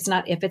 I'm like, it's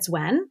not if, it's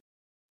when.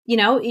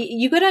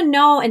 You got to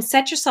know and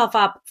set yourself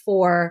up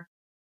for,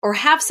 or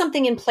have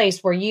something in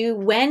place where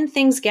when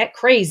things get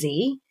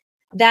crazy,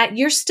 that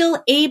you're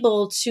still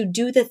able to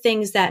do the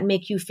things that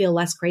make you feel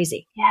less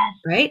crazy. Yes.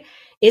 Right?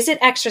 Is it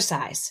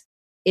exercise?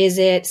 Is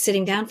it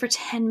sitting down for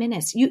 10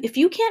 minutes? If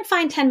you can't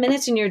find 10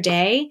 minutes in your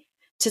day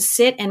to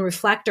sit and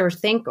reflect or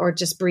think or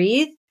just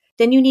breathe,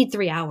 then you need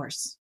 3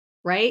 hours.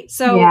 Right?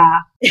 So,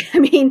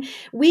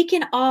 we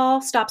can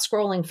all stop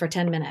scrolling for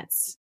 10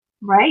 minutes.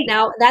 Right.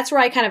 Now, that's where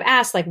I kind of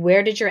asked, like,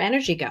 where did your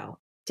energy go?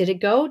 Did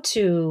it go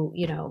to,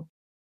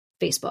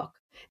 Facebook?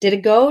 Did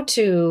it go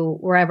to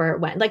wherever it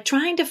went? Like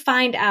trying to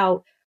find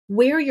out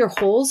where your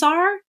holes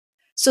are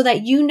so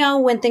that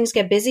when things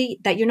get busy,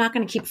 that you're not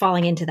going to keep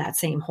falling into that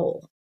same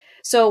hole.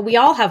 So we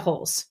all have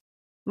holes.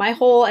 My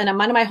hole, and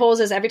one of my holes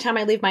is every time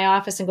I leave my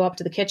office and go up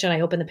to the kitchen,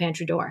 I open the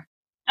pantry door.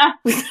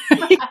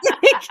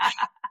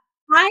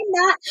 I'm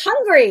not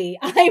hungry.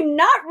 I'm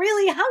not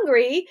really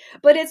hungry,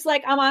 but it's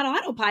like I'm on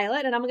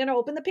autopilot and I'm going to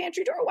open the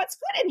pantry door. What's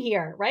good in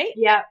here, right?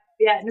 Yeah.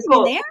 Yeah.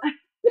 Nicole. In there?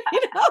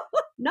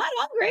 Not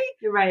hungry.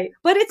 You're right.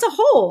 But it's a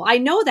hole. I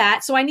know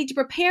that. So I need to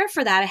prepare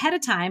for that ahead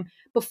of time.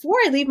 Before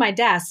I leave my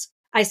desk,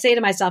 I say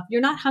to myself,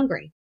 you're not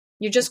hungry.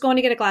 You're just going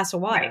to get a glass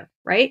of water,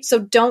 right? So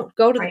don't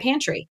go to the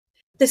pantry.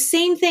 The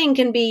same thing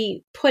can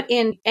be put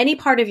in any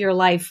part of your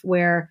life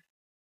where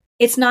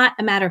it's not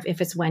a matter of if,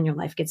 it's when your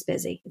life gets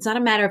busy. It's not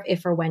a matter of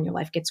if or when your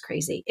life gets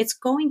crazy. It's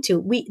going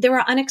to. There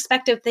are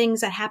unexpected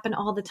things that happen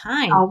all the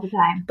time. All the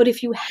time. But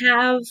if you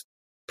have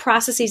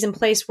processes in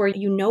place where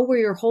you know where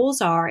your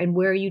holes are and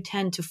where you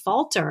tend to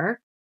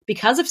falter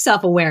because of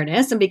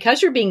self-awareness and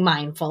because you're being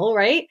mindful,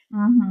 right?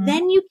 Mm-hmm.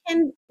 Then you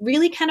can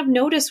really kind of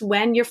notice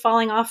when you're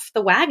falling off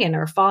the wagon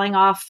or falling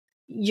off.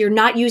 You're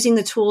not using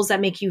the tools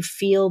that make you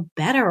feel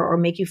better or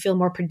make you feel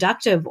more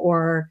productive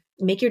or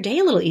make your day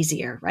a little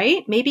easier,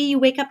 right? Maybe you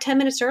wake up 10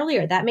 minutes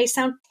earlier. That may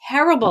sound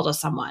terrible to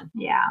someone.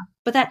 Yeah.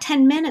 But that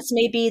 10 minutes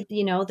may be,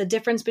 the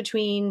difference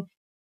between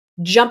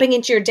jumping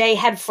into your day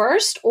head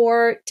first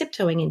or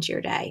tiptoeing into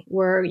your day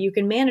where you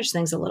can manage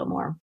things a little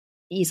more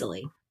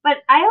easily. But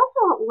I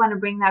also want to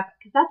bring that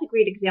because that's a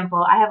great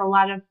example. I have a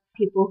lot of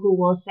people who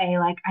will say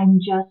like, I'm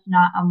just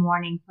not a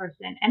morning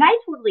person. And I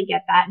totally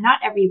get that. Not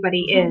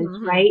everybody is,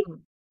 right?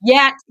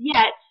 Yet.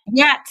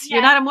 Yes.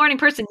 You're not a morning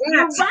person yet.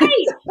 You're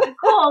right.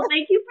 Nicole,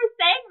 thank you for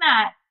saying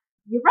that.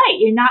 You're right.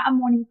 You're not a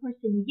morning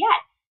person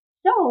yet.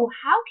 So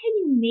how can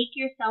you make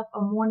yourself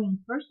a morning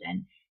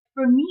person?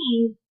 For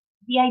me,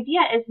 the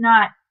idea is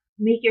not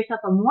make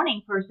yourself a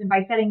morning person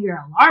by setting your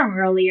alarm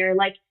earlier.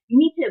 Like you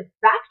need to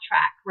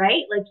backtrack,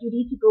 right? Like you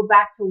need to go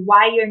back to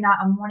why you're not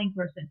a morning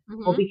person.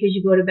 Mm-hmm. Or because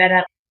you go to bed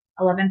at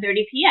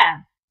 11:30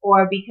 p.m.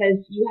 or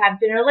because you have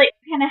dinner late.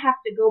 You kind of have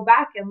to go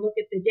back and look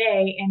at the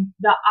day and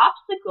the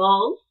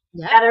obstacles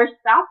that are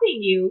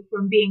stopping you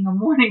from being a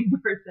morning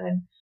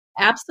person.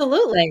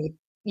 Absolutely.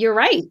 You're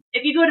right.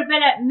 If you go to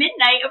bed at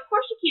midnight, of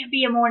course you can't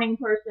be a morning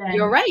person.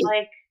 You're right.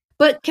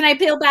 But can I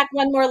peel back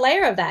one more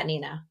layer of that,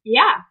 Nina?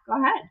 Yeah, go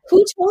ahead.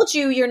 Who told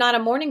you you're not a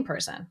morning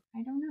person?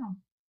 I don't know.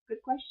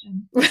 Good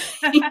question.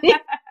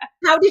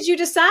 How did you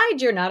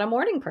decide you're not a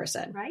morning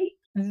person? Right.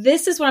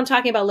 this is what I'm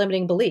talking about,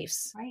 limiting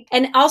beliefs. Right.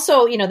 And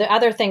also, the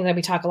other thing that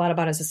we talk a lot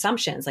about is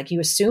assumptions. Like you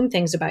assume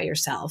things about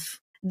yourself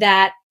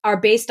that are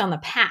based on the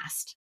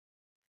past.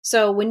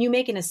 So when you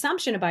make an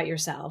assumption about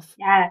yourself,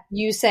 yes.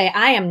 you say,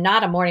 I am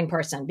not a morning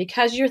person,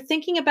 because you're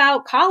thinking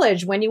about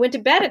college when you went to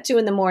bed at 2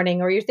 a.m,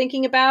 or you're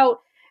thinking about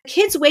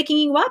kids waking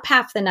you up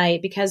half the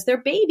night because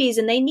they're babies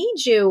and they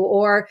need you,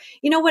 or,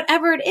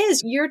 whatever it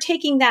is, you're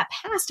taking that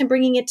past and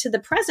bringing it to the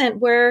present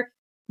where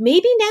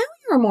maybe now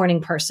you're a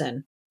morning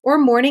person or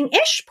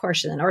morning-ish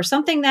person or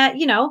something that,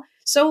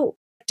 so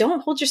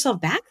don't hold yourself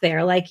back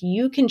there. Like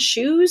you can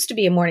choose to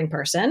be a morning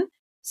person.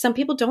 Some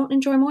people don't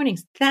enjoy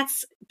mornings.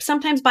 That's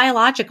sometimes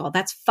biological.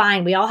 That's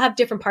fine. We all have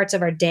different parts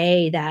of our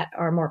day that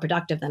are more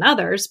productive than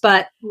others.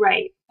 But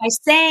right. by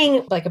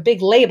saying like a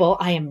big label,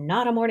 I am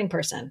not a morning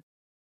person,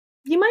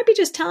 you might be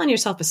just telling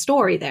yourself a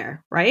story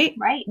there, right?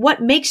 Right.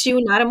 What makes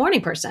you not a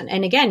morning person?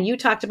 And again, you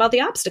talked about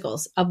the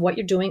obstacles of what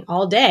you're doing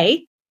all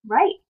day.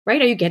 Right.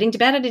 Right? Are you getting to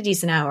bed at a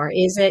decent hour?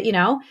 Is it,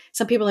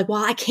 some people are like,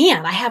 well, I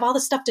can't. I have all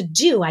this stuff to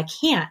do. I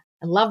can't.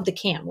 I love the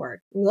can't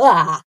word.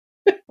 Blah.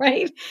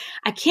 Right?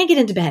 I can't get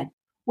into bed.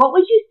 What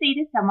would you say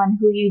to someone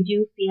who you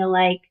do feel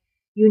like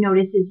you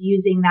notice is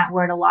using that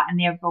word a lot in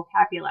their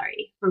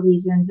vocabulary for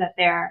reasons that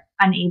they're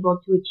unable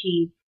to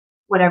achieve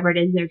whatever it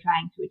is they're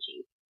trying to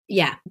achieve?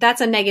 Yeah, that's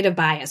a negative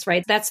bias,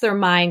 right? That's their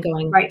mind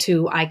going right.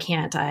 to, I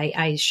can't,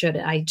 I should,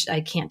 I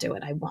can't do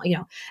it. I won't,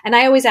 and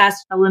I always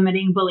ask a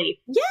limiting belief.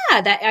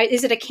 Yeah.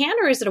 Is it a can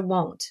or is it a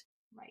won't?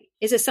 Right.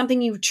 Is it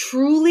something you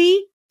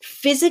truly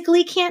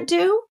physically can't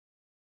do?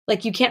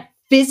 Like you can't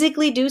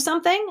physically do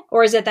something?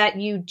 Or is it that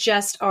you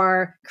just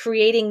are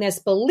creating this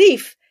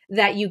belief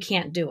that you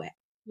can't do it?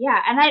 Yeah.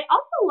 And I'd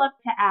also love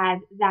to add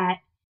that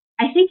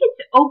I think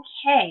it's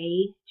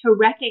okay to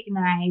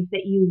recognize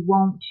that you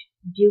won't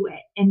do it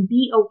and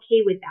be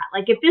okay with that.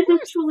 Like if this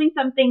is truly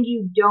something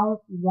you don't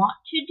want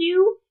to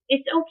do,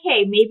 it's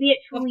okay. Maybe it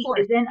truly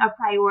isn't a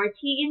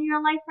priority in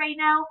your life right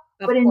now,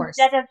 but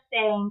instead of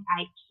saying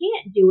I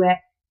can't do it,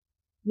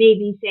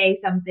 maybe say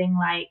something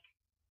like,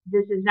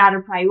 this is not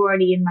a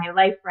priority in my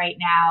life right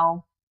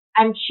now.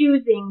 I'm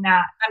choosing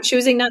not to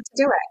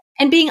do it.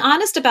 And being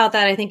honest about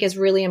that, I think is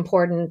really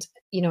important,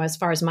 as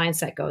far as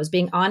mindset goes,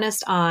 being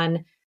honest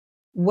on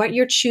what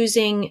you're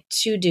choosing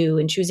to do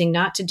and choosing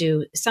not to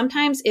do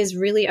sometimes is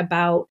really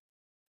about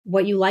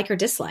what you like or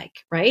dislike,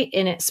 right?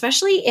 And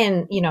especially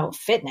in,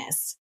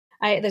 fitness.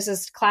 There's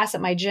this class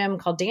at my gym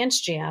called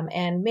Dance Jam,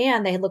 and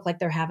man, they look like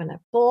they're having a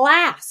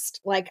blast.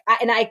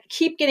 And I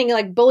keep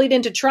getting bullied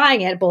into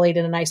trying it, bullied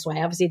in a nice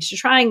way, obviously, to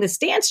trying this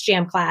Dance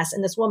Jam class.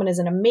 And this woman is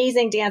an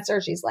amazing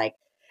dancer. She's like,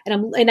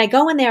 and I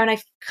go in there and I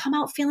come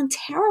out feeling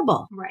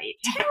terrible, right?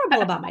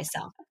 Terrible about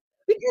myself.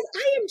 Because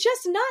I am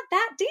just not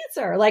that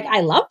dancer. Like I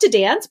love to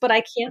dance, but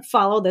I can't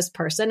follow this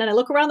person. And I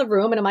look around the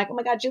room and I'm like, oh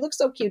my God, you look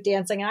so cute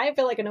dancing. And I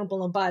feel like an Oompa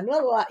Loompa and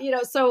blah, blah,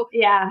 blah. So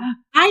yeah,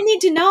 I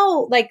need to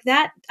know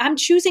that I'm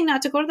choosing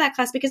not to go to that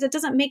class because it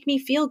doesn't make me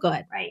feel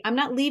good. Right. I'm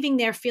not leaving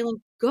there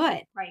feeling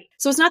good. Right.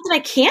 So it's not that I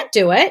can't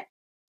do it.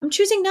 I'm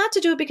choosing not to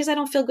do it because I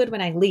don't feel good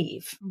when I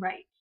leave.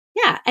 Right.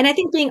 Yeah. And I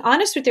think being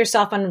honest with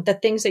yourself on the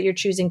things that you're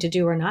choosing to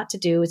do or not to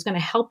do is going to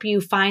help you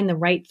find the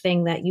right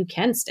thing that you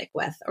can stick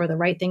with or the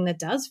right thing that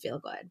does feel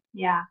good.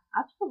 Yeah,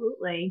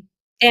 absolutely.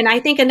 And I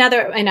think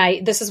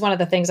this is one of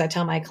the things I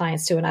tell my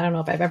clients too, and I don't know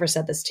if I've ever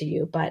said this to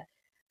you, but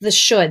the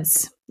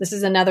shoulds. This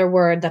is another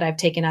word that I've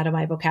taken out of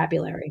my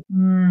vocabulary.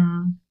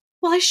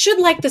 Well, I should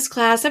like this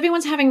class.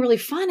 Everyone's having really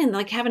fun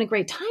and having a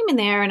great time in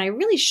there. And I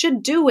really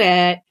should do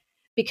it.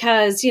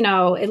 Because,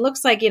 it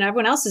looks like,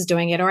 everyone else is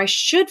doing it, or I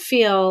should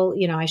feel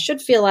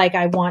like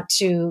I want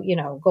to,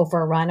 go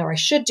for a run, or I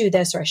should do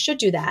this, or I should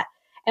do that.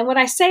 And what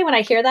I say when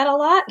I hear that a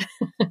lot,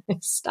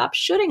 stop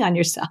shooting on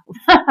yourself,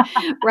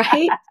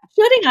 right?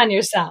 Shooting on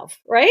yourself,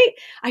 right?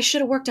 I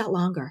should have worked out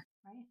longer.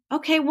 Right.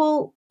 Okay,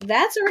 well,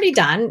 that's already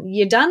done.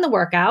 You done the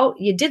workout.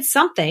 You did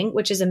something,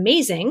 which is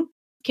amazing.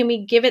 Can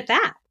we give it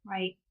that?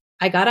 Right.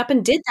 I got up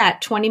and did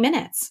that 20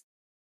 minutes.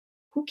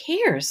 Who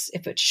cares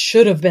if it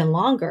should have been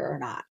longer or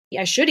not?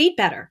 I should eat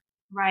better.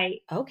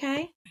 Right.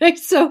 Okay.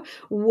 So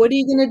what are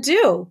you going to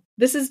do?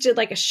 This is just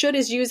a should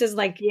is used as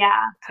I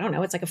don't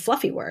know. It's like a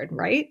fluffy word,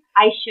 right?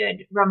 I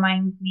should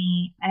reminds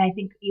me, and I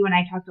think you and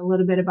I talked a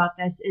little bit about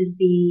this, is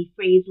the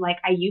phrase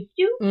I used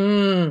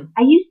to.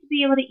 I used to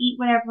be able to eat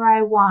whatever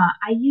I want.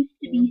 I used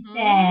to be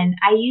thin.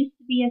 I used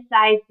to be a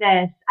size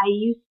this. I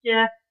used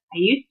to.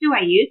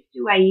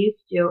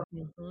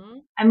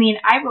 I mean,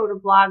 I wrote a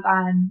blog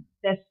on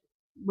this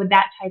with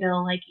that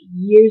title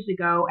years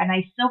ago, and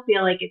I still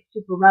feel like it's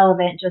super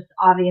relevant, just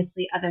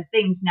obviously other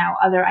things now,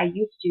 other I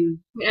used to.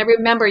 I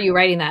remember you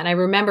writing that, and I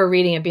remember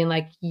reading it being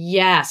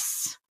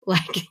yes.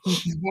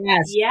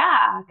 Yes.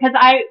 Yeah, because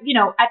I,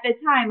 at the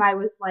time I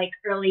was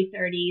early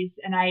 30s,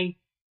 and I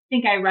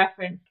think I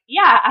referenced,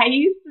 I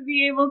used to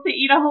be able to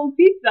eat a whole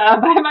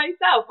pizza by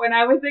myself when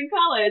I was in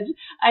college.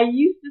 I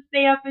used to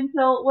stay up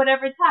until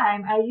whatever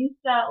time. I used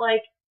to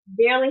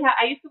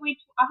I used to weigh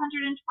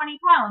 120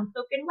 pounds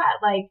soaking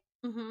wet.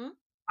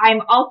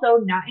 I'm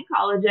also not in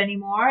college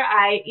anymore.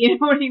 You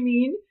know what I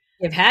mean?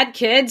 You've had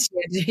kids,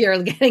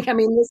 you're getting, I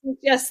mean, this is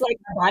just like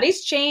our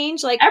bodies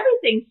change. Like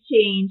everything's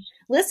changed.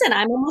 Listen,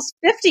 I'm almost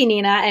 50,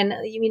 Nina. And,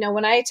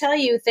 when I tell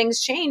you things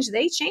change,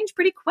 they change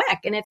pretty quick.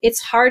 And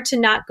it's hard to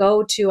not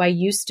go to, I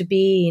used to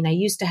be, and I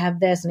used to have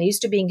this, and I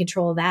used to be in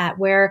control of that,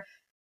 where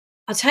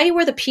I'll tell you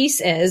where the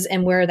peace is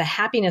and where the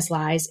happiness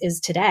lies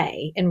is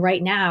today and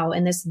right now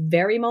in this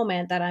very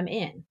moment that I'm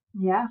in.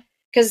 Yeah.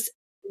 Because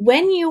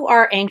when you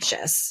are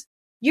anxious,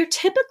 you're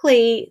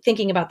typically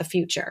thinking about the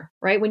future,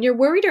 right? When you're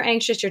worried or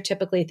anxious, you're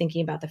typically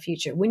thinking about the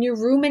future. When you're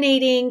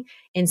ruminating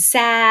and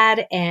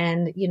sad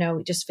and,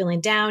 just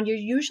feeling down, you're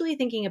usually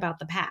thinking about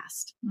the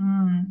past.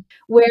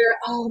 Where,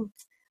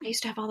 I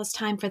used to have all this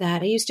time for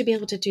that. I used to be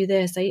able to do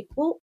this. How is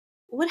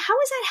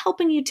that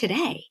helping you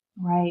today?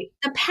 Right.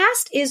 The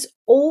past is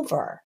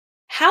over.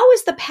 How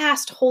is the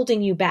past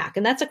holding you back?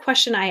 And that's a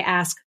question I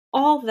ask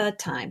all the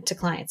time to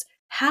clients.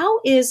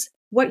 How is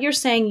what you're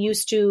saying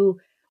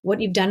what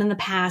you've done in the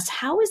past,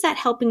 how is that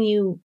helping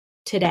you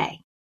today?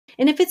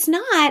 And if it's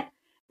not,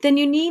 then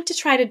you need to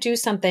try to do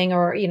something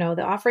or,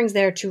 the offering's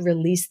there to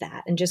release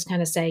that and just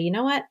kind of say, you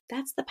know what,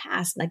 that's the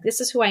past. Like,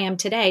 this is who I am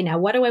today. Now,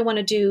 what do I want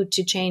to do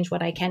to change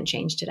what I can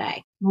change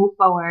today? Move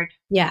forward.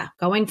 Yeah.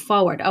 Going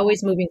forward,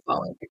 always moving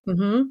forward.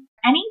 Mm-hmm.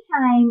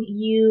 Anytime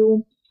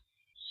you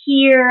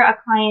hear a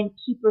client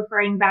keep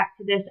referring back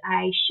to this,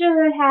 I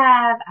should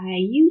have, I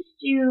used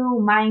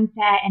to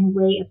mindset and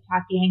way of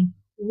talking,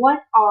 what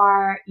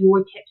are your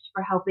tips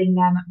for helping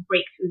them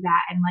break through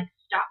that and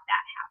stop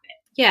that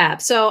habit? Yeah.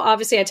 So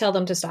obviously I tell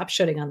them to stop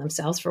shooting on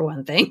themselves for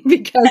one thing,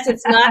 because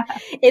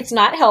it's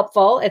not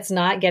helpful. It's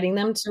not getting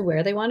them to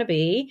where they want to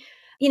be.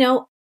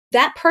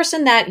 That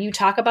person that you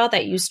talk about,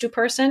 that used to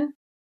person,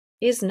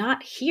 is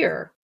not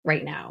here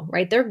right now,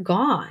 right? They're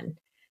gone.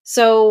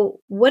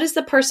 So what is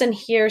the person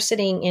here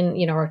sitting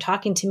in, or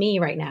talking to me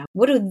right now?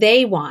 What do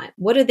they want?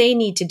 What do they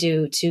need to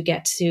do to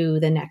get to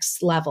the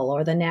next level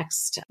or the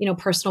next,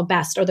 personal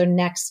best or their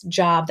next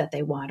job that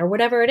they want or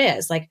whatever it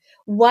is? Like,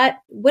 what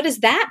does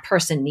that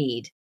person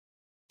need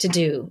to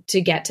do to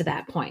get to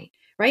that point,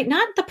 right?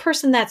 Not the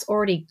person that's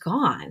already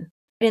gone.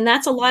 And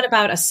that's a lot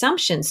about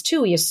assumptions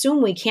too. We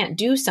assume we can't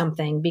do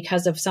something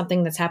because of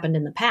something that's happened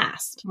in the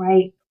past.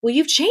 Right. Well,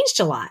 you've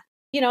changed a lot.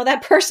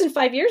 That person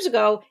 5 years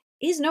ago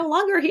is no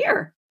longer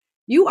here.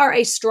 You are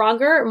a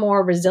stronger,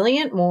 more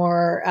resilient,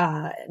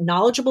 more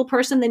knowledgeable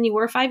person than you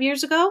were 5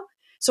 years ago.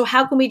 So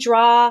how can we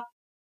draw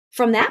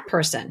from that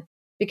person?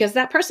 Because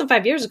that person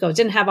 5 years ago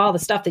didn't have all the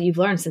stuff that you've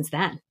learned since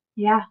then.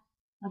 Yeah,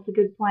 that's a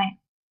good point.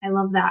 I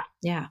love that.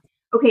 Yeah.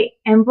 Okay.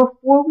 And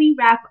before we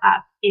wrap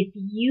up, if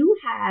you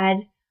had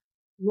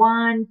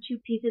 1-2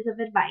 pieces of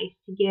advice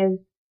to give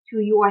to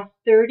your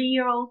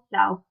 30-year-old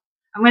self,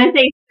 I'm going to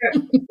say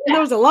that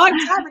was a long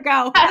time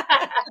ago.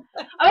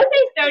 I would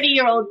say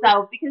 30-year-old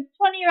self, because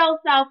 20-year-old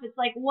self, it's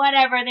like,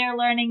 whatever, they're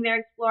learning, they're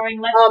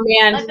exploring.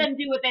 Let them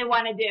do what they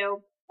want to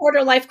do.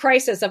 Quarter life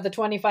crisis of the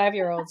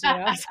 25-year-olds,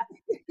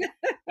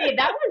 Hey,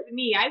 that was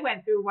me. I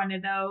went through one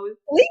of those.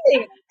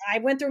 I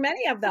went through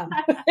many of them.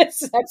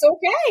 That's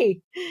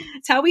okay.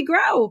 It's how we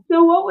grow.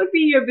 So what would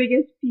be your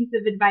biggest piece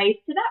of advice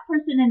to that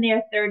person in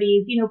their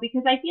 30s?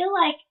 Because I feel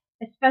like,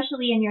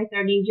 especially in your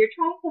 30s, you're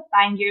trying to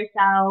find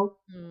yourself.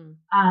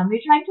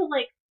 You're trying to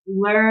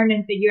learn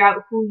and figure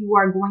out who you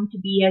are going to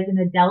be as an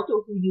adult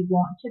or who you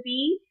want to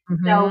be.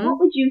 Mm-hmm. So what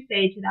would you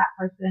say to that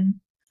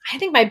person? I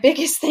think my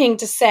biggest thing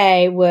to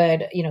say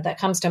would, that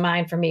comes to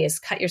mind for me is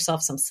cut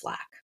yourself some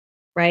slack,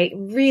 right?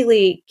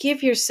 Really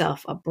give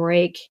yourself a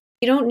break.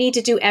 You don't need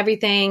to do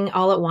everything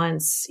all at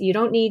once. You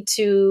don't need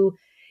to,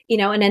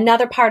 and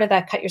another part of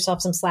that cut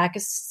yourself some slack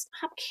is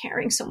stop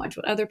caring so much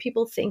what other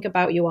people think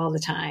about you all the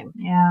time.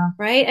 Yeah.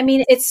 Right. I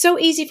mean, it's so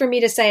easy for me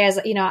to say, as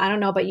I don't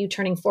know about you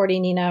turning 40,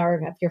 Nina,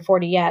 or if you're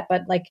 40 yet,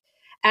 but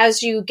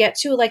as you get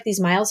to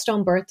these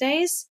milestone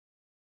birthdays,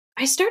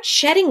 I start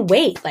shedding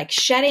weight,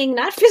 shedding,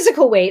 not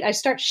physical weight. I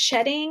start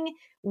shedding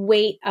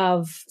weight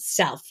of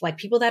self,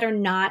 people that are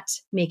not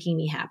making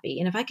me happy.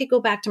 And if I could go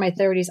back to my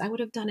 30s, I would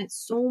have done it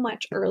so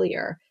much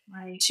earlier.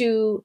 Right.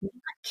 To not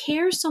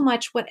care so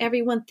much what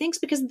everyone thinks,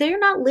 because they're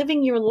not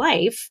living your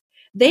life.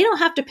 They don't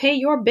have to pay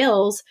your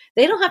bills.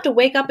 They don't have to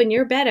wake up in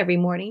your bed every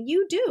morning.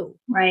 You do.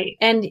 Right.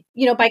 And,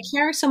 by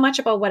caring so much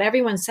about what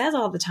everyone says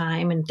all the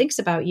time and thinks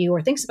about you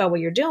or thinks about what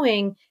you're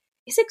doing,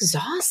 it's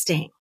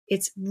exhausting.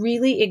 It's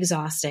really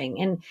exhausting.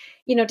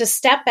 And, to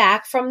step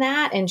back from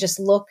that and just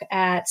look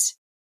at,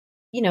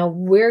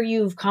 where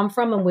you've come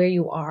from and where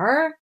you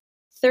are,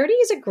 30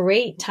 is a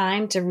great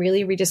time to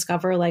really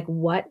rediscover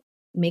what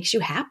makes you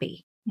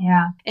happy.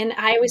 Yeah. And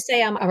I always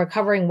say I'm a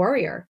recovering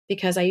worrier,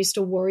 because I used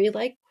to worry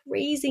like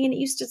crazy, and it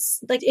used to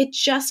it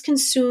just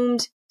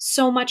consumed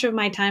so much of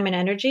my time and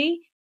energy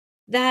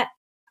that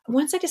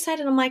once I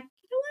decided, I'm like,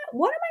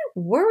 what am I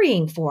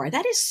worrying for?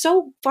 That is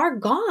so far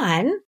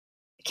gone.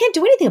 I can't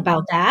do anything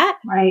about that.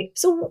 Right.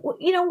 So,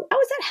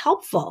 how is that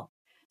helpful?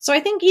 So I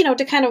think,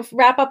 to kind of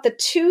wrap up, the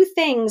two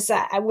things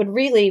that I would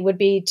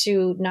be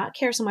to not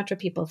care so much what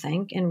people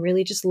think and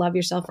really just love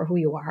yourself for who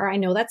you are. I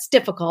know that's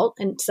difficult,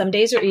 and some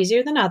days are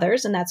easier than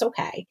others, and that's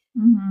okay.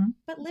 Mm-hmm.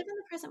 But live in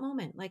the present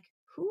moment.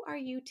 Who are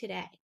you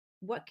today?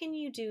 what can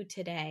you do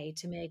today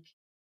to make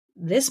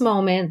this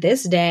moment,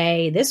 this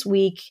day, this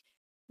week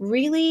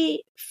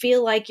really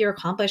feel like you're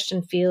accomplished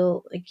and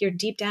feel like you're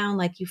deep down,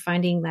 like you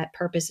finding that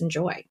purpose and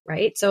joy,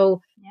 right?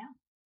 So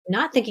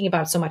not thinking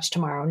about so much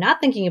tomorrow,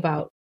 not thinking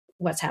about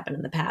what's happened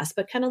in the past,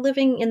 but kind of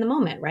living in the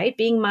moment, right?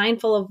 Being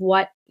mindful of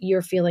what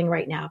you're feeling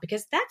right now,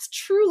 because that's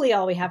truly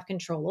all we have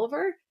control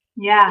over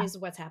is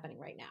what's happening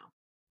right now,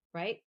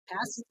 right?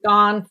 Past is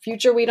gone,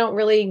 future, we don't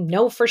really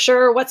know for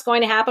sure what's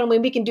going to happen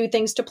when we can do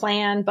things to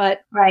plan, but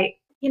right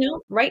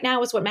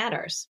now is what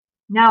matters.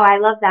 No, I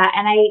love that.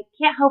 And I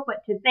can't help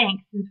but to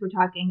think, since we're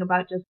talking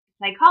about just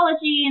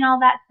psychology and all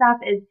that stuff,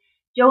 is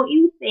don't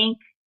you think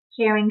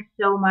caring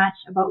so much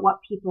about what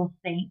people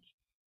think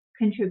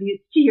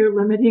contributes to your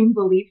limiting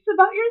beliefs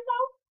about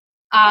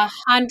yourself?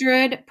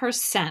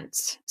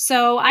 100%.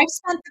 So I've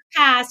spent the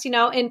past,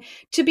 and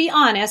to be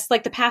honest,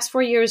 like the past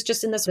 4 years,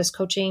 just in this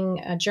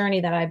coaching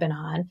journey that I've been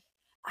on,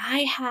 I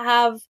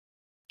have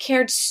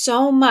cared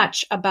so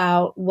much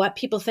about what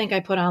people think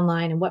I put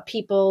online and what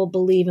people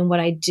believe in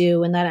what I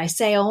do. And that I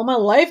say, oh, I'm a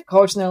life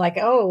coach. And they're like,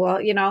 oh, well,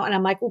 and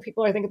I'm like, well,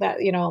 people are thinking that,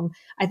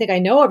 I think I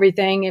know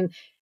everything. And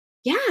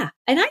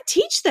and I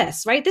teach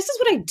this, right? This is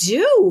what I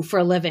do for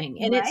a living.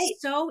 And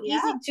it's so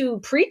easy to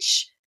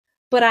preach,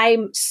 but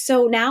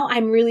now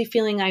I'm really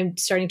feeling I'm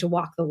starting to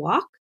walk the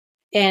walk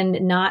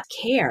and not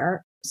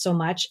care so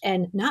much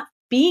and not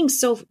being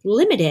so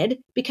limited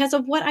because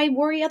of what I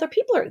worry other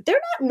people are. They're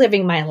not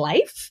living my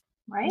life.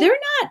 Right. They're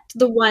not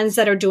the ones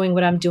that are doing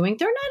what I'm doing.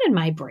 They're not in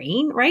my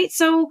brain, right?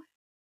 So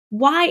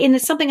why? And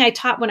it's something I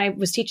taught when I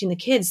was teaching the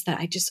kids that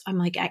I'm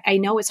like, I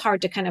know it's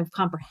hard to kind of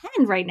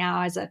comprehend right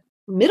now as a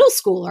middle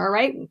schooler,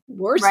 right?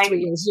 Worst 3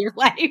 years of your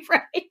life,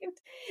 right?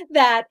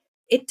 That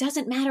it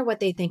doesn't matter what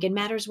they think. It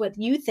matters what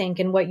you think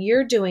and what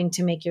you're doing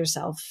to make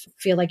yourself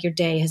feel like your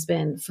day has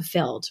been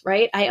fulfilled,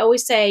 right? I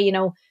always say,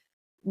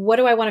 what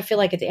do I want to feel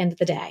like at the end of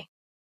the day?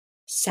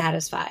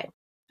 Satisfied.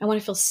 I want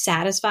to feel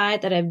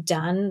satisfied that I've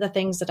done the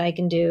things that I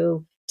can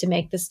do to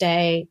make this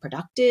day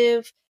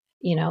productive,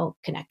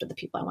 connect with the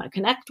people I want to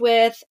connect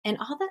with, and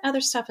all that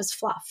other stuff is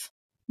fluff.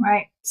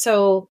 Right.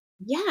 So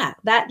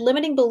that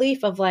limiting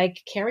belief of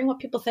like caring what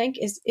people think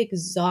is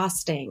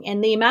exhausting.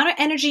 And the amount of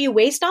energy you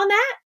waste on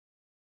that,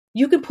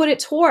 you can put it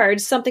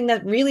towards something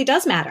that really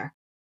does matter,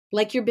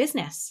 like your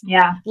business,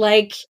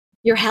 like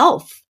your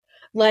health,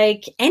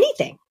 like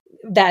anything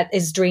that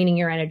is draining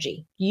your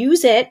energy.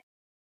 Use it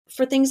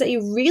for things that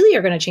you really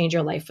are going to change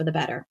your life for the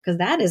better, because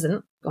that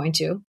isn't going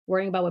to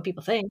worrying about what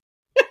people think.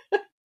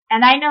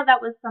 And I know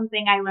that was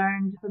something I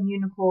learned from you,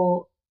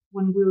 Nicole,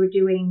 when we were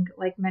doing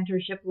like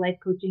mentorship, life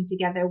coaching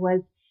together, was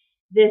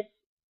this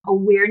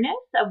awareness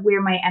of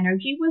where my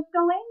energy was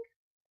going.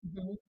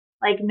 Mm-hmm.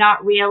 Like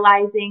not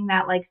realizing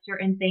that like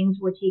certain things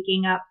were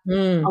taking up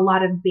a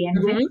lot of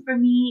bandwidth for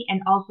me,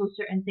 and also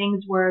certain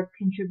things were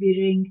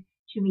contributing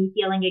to me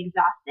feeling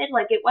exhausted.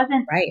 Like it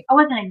wasn't, I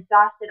wasn't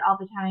exhausted all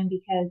the time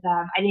because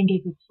I didn't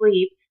get good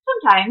sleep.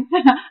 Sometimes,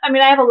 I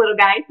mean, I have a little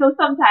guy, so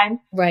sometimes,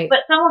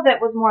 but some of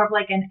it was more of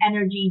like an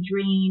energy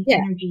drain,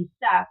 energy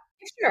stuff.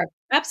 Sure.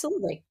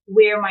 Absolutely.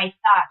 Where my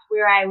thoughts,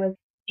 where I was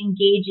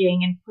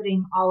engaging and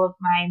putting all of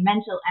my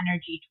mental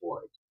energy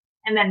towards.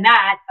 And then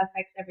that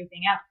affects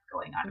everything else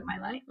going on in my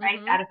life,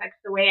 right? That affects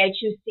the way I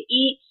choose to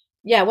eat.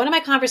 Yeah, one of my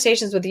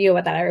conversations with you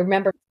about that, I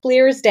remember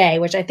clear as day,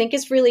 which I think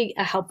is really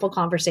a helpful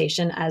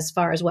conversation as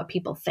far as what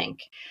people think.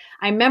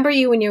 I remember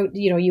you when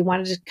you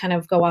wanted to kind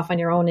of go off on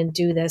your own and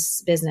do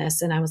this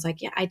business. And I was like,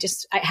 I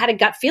had a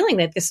gut feeling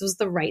that this was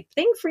the right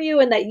thing for you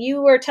and that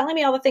you were telling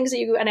me all the things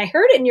and I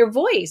heard it in your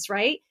voice,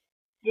 right?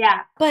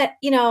 Yeah. But,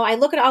 I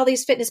look at all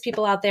these fitness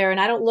people out there and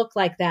I don't look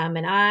like them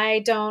and I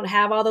don't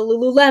have all the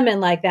Lululemon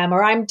like them,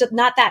 or I'm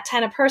not that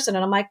kind of person.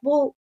 And I'm like,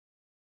 well,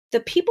 the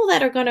people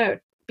that are going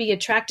to be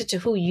attracted to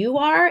who you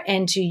are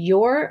and to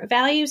your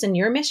values and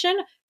your mission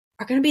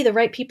are going to be the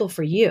right people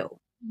for you.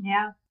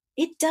 Yeah.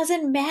 It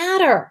doesn't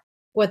matter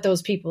what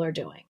those people are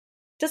doing.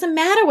 It doesn't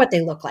matter what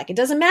they look like. It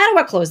doesn't matter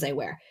what clothes they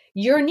wear.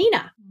 You're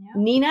Nina. Yeah.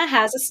 Nina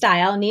has a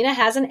style. Nina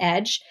has an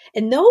edge.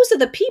 And those are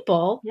the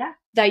people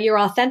that you're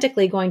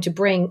authentically going to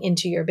bring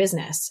into your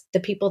business. The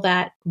people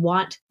that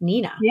want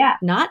Nina. Yeah.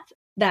 Not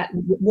that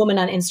woman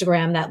on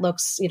Instagram that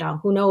looks,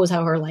 who knows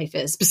how her life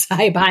is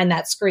behind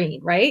that screen,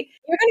 right?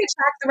 You're going to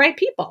attract the right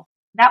people.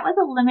 That was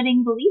a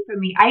limiting belief for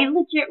me. I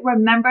legit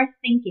remember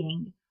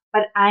thinking,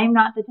 but I'm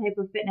not the type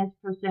of fitness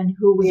person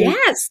who wears.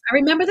 Yes, I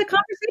remember the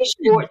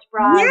conversation. Sports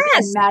bras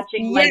and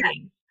matching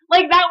leggings.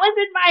 Like that was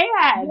in my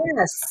head.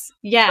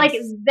 Yes. Like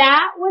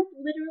that was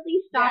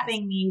literally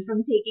stopping me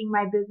from taking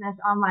my business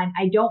online.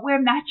 I don't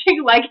wear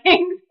matching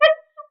leggings.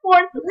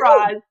 Sports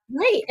bras.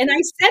 Right. And I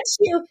said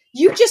to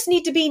you just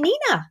need to be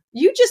Nina.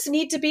 You just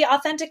need to be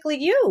authentically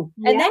you.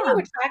 And then you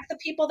attract the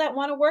people that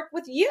want to work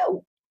with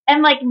you.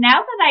 And like now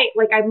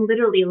that I'm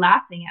literally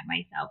laughing at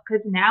myself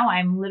because now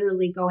I'm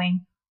literally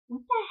going,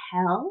 what the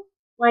hell?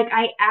 Like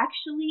I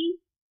actually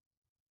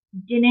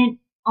didn't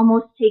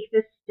almost take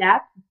this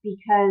step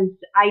because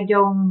I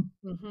don't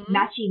Mm-hmm.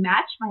 match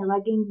my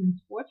leggings and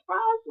sports bras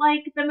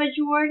like the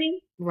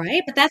majority.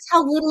 Right. But that's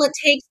how little it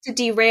takes to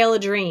derail a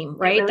dream, It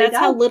right? really That's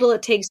how does. little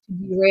it takes to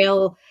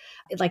derail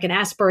like an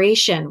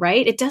aspiration,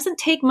 right? It doesn't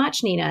take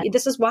much, Nina.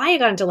 This is why I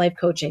got into life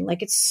coaching.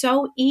 Like it's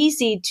so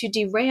easy to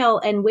derail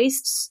and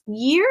waste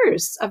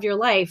years of your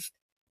life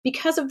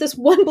because of this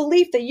one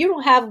belief that you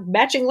don't have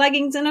matching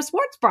leggings and a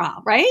sports bra,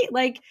 right?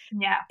 Like,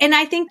 Yeah, and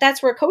I think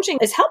that's where coaching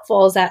is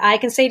helpful is that I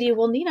can say to you,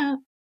 well, Nina,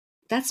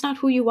 that's not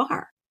who you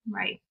are.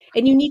 right,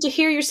 And you need to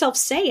hear yourself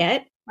say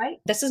it. right.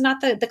 This is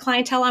not the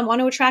clientele I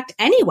want to attract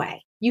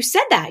anyway. You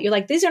said that. You're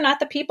like, these are not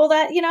the people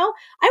that,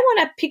 I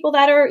want people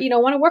that are,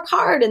 want to work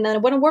hard and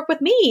then want to work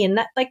with me. And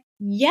that like,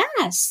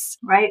 yes,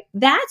 Right.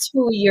 that's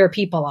who your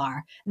people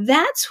are.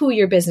 That's who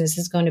your business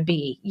is going to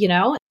be,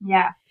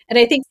 Yeah. And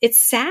I think it's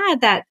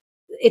sad that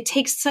it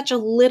takes such a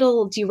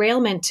little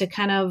derailment to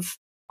kind of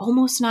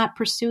almost not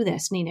pursue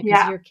this, Nina, because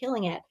Yeah. you're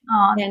killing it.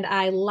 Oh, And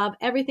I love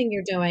everything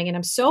you're doing. And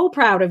I'm so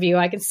proud of you.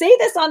 I can say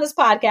this on this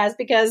podcast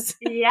because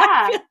I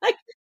yeah. feel like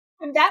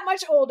I'm that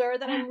much older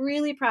that I'm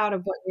really proud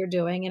of what you're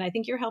doing. And I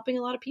think you're helping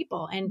a lot of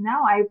people. And, No,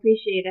 I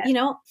appreciate it.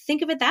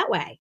 think of it that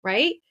way,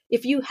 right?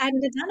 If you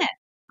hadn't have done it,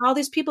 all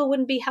these people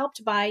wouldn't be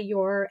helped by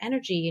your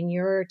energy and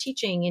your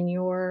teaching and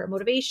your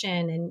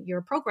motivation and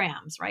your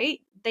programs, right?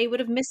 They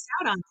would have missed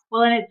out on it.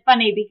 Well, and it's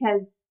funny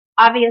because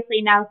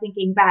obviously now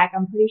thinking back,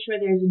 I'm pretty sure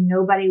there's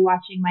nobody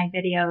watching my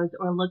videos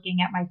or looking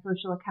at my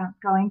social accounts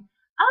going,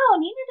 oh,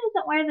 Nina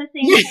doesn't wear the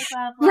same type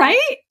of,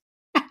 Right?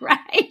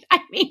 Right. I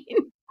mean,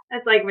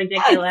 that's like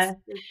ridiculous.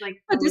 It's like, so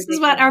but this ridiculous. is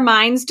what our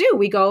minds do.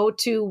 We go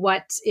to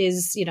what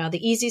is, the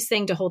easiest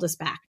thing to hold us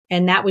back.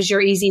 And that was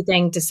your easy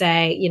thing to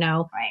say,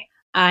 Right.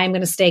 I'm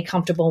going to stay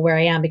comfortable where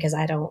I am because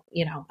I don't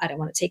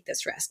want to take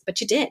this risk.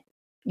 But you did.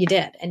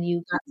 And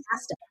you got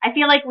past it. I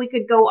feel like we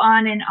could go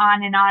on and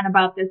on and on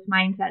about this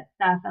mindset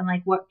stuff and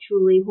like what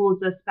truly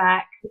holds us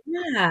back.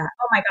 Yeah.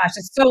 Oh my gosh.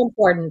 It's so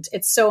important.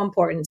 It's so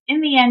important. In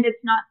the end,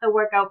 it's not the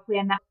workout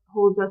plan that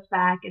holds us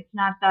back. It's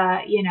not the,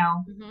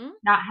 Mm-hmm.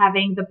 not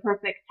having the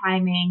perfect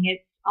timing.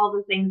 It's all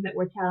the things that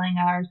we're telling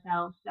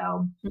ourselves.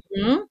 So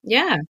Mm-hmm.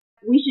 Yeah.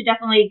 we should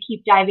definitely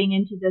keep diving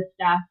into this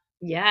stuff.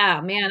 Yeah,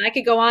 man, I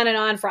could go on and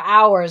on for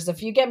hours.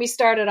 If you get me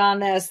started on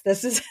this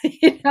is,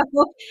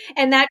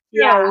 and that shows,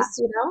 Yeah.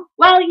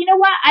 Well, you know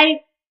what? I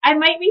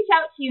might reach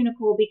out to you,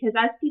 Nicole, because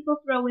as people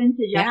throw in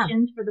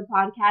suggestions for the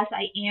podcast,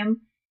 I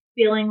am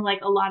feeling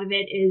like a lot of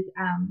it is,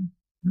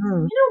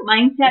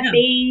 mindset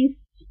based.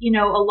 A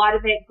lot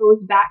of it goes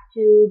back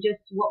to just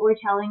what we're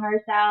telling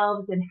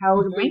ourselves and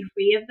how to break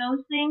free of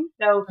those things.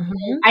 So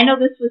I know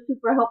this was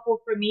super helpful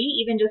for me,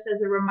 even just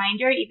as a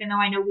reminder, even though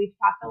I know we've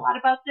talked a lot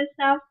about this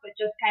stuff, but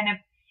just kind of,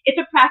 it's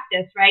a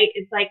practice, right?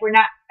 It's like, we're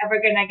not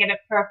ever going to get it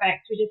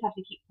perfect. We just have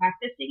to keep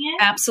practicing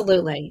it.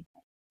 Absolutely.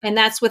 And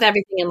that's with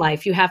everything in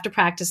life. You have to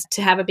practice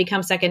to have it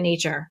become second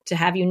nature, to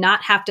have you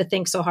not have to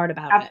think so hard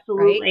about it.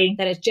 Right?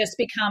 That it just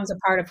becomes a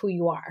part of who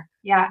you are.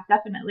 Yeah,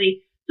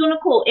 definitely. So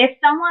Nicole, if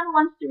someone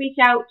wants to reach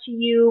out to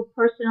you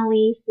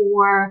personally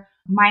for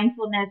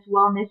mindfulness,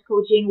 wellness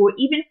coaching, or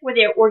even for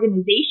their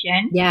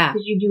organization,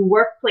 because you do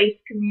workplace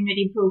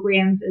community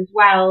programs as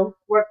well,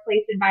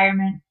 workplace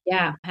environment.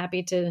 Yeah,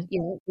 happy to,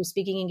 do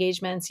speaking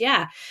engagements.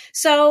 Yeah.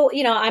 So,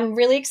 I'm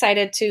really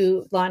excited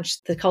to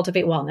launch the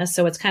Cultivate Wellness.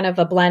 So it's kind of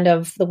a blend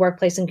of the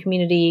workplace and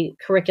community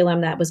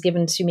curriculum that was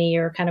given to me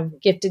or kind of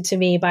gifted to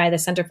me by the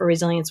Center for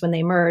Resilience when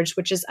they merged,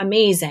 which is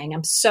amazing.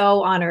 I'm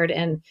so honored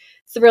and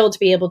thrilled to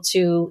be able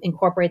to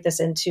incorporate this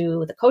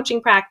into the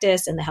coaching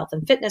practice and the health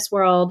and fitness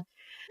world.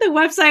 The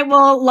website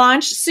will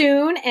launch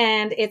soon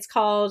and it's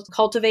called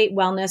Cultivate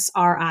Wellness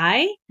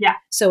RI. Yeah.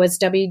 So it's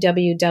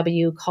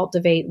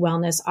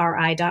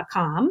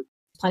www.cultivatewellnessri.com.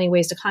 Plenty of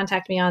ways to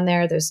contact me on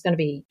there. I'm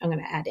going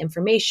to add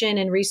information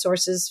and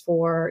resources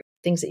for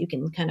things that you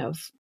can kind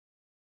of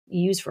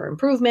use for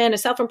improvement, or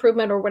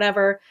self-improvement or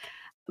whatever.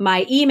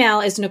 My email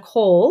is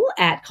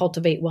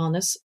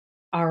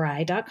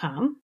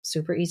nicole@cultivatewellnessri.com.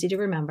 Super easy to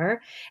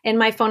remember. And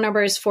my phone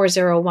number is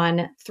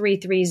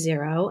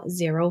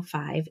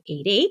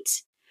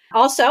 401-330-0588.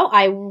 Also,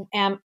 I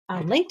am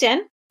on LinkedIn.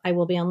 I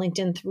will be on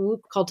LinkedIn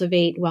through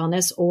Cultivate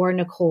Wellness or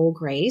Nicole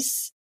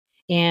Grace.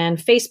 And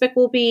Facebook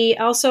will be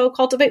also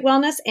Cultivate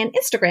Wellness, and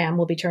Instagram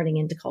will be turning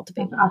into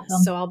Cultivate Wellness.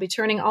 Awesome. So I'll be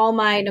turning all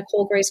my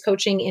Nicole Grace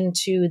coaching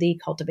into the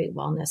Cultivate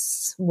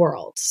Wellness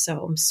world.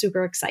 So I'm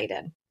super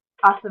excited.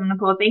 Awesome,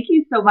 Nicole. Thank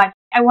you so much.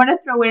 I want to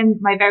throw in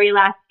my very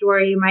last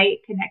story. My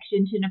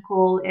connection to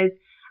Nicole is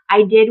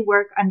I did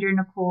work under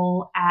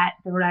Nicole at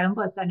the Rhode Island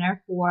Blood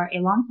Center for a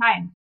long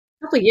time.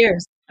 A couple of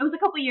years. It was a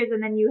couple of years,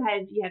 and then you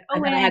had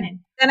Owen.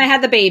 Then I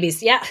had the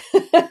babies. Yeah.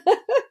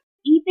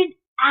 Even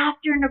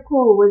after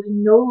Nicole was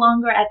no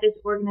longer at this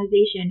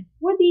organization,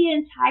 for the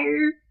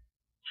entire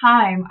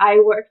time I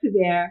worked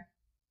there,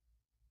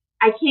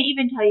 I can't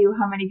even tell you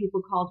how many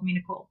people called me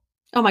Nicole.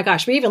 Oh my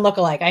gosh, we even look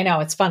alike. I know,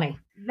 it's funny.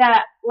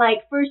 That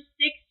for 6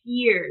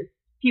 years,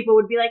 people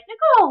would be like,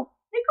 Nicole.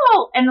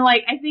 And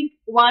I think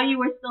while you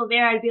were still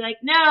there, I'd be like,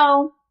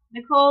 no,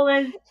 Nicole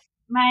is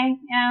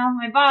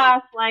my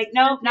boss, like,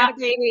 nope, not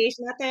baby. She's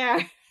not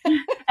there.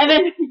 And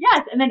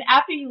then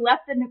after you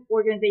left the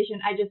organization,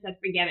 I just said,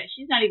 forget it.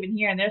 She's not even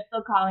here, and they're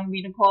still calling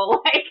me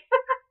Nicole. Like,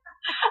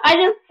 I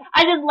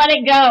just let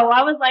it go.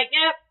 I was like,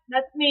 yep,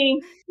 that's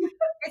me.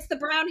 It's the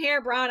brown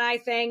hair, brown eye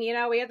thing. You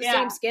know, we have the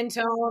same skin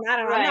tone. I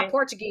don't know. Right. I'm not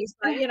Portuguese,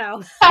 but you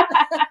know.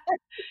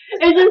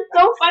 It's just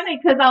so funny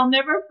because I'll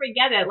never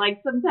forget it.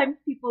 Like, sometimes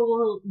people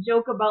will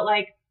joke about,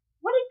 like,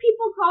 what did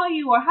people call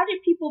you, or how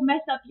did people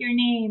mess up your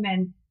name?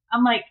 And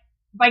I'm like,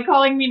 by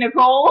calling me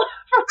Nicole.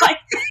 Like,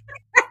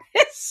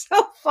 it's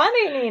so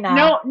funny, Nina.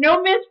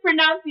 No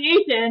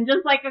mispronunciation,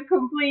 just like a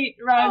complete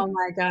wrong. Oh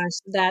my gosh,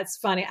 that's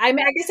funny. I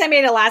guess I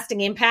made a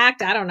lasting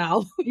impact. I don't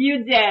know.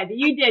 You did.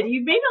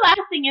 You made a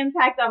lasting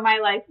impact on my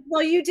life.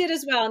 Well, you did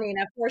as well,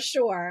 Nina, for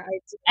sure.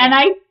 And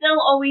I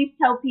still always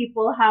tell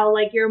people how,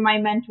 like, you're my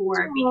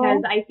mentor,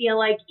 because I feel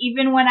like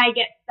even when I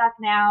get stuck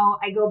now,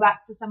 I go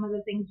back to some of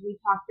the things we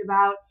talked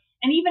about.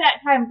 And even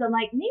at times I'm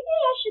like, maybe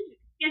I should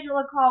schedule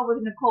a call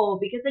with Nicole,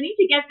 because I need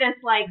to get this,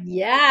 like,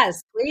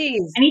 yes,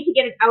 please. I need to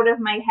get it out of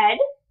my head.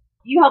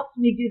 You helped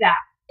me do that.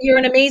 You're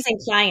an amazing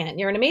client.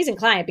 You're an amazing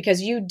client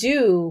because you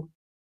do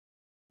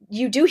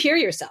hear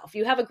yourself.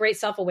 You have a great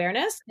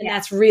self-awareness, and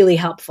that's really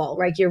helpful,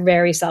 right? You're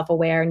very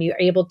self-aware, and you're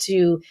able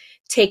to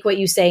take what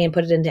you say and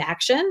put it into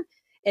action.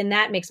 And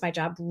that makes my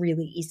job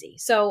really easy.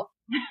 So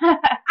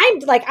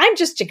I'm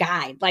just your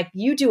guide. Like,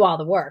 you do all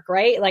the work,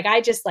 right? Like,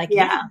 I just like,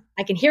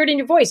 I can hear it in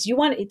your voice.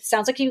 It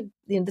sounds like you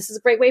know, this is a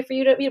great way for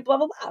you to, blah,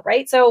 blah, blah.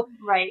 Right. So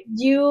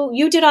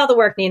you did all the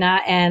work,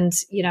 Nina. And,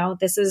 you know,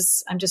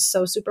 I'm just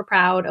so super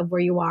proud of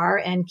where you are,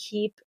 and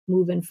keep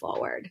moving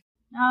forward.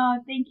 Oh,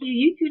 thank you.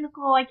 You too,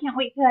 Nicole. I can't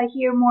wait to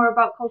hear more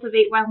about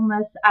Cultivate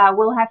Wellness.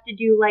 We'll have to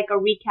do like a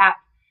recap,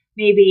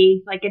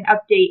 maybe like an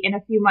update in a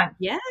few months.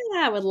 Yeah,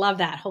 I would love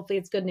that. Hopefully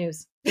it's good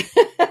news.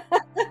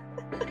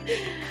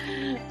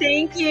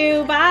 Thank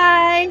you.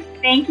 Bye.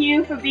 Thank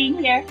you for being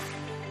here.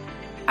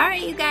 All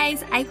right, you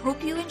guys, I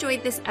hope you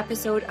enjoyed this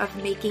episode of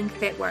Making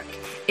Fit Work.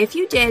 If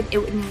you did, it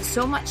would mean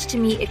so much to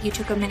me if you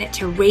took a minute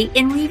to rate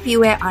and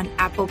review it on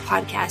Apple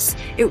Podcasts.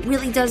 It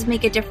really does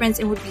make a difference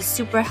and would be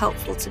super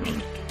helpful to me.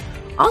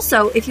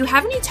 Also, if you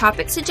have any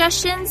topic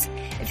suggestions,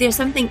 if there's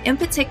something in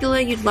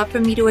particular you'd love for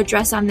me to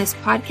address on this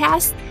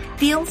podcast,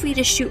 feel free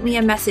to shoot me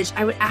a message.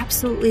 I would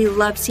absolutely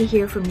love to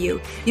hear from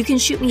you. You can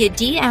shoot me a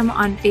DM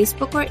on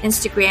Facebook or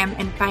Instagram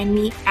and find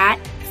me at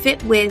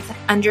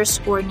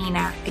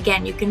fitwith_Nina.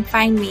 Again, you can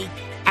find me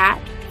at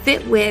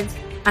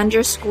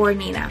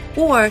fitwith_Nina.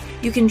 Or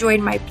you can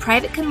join my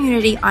private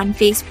community on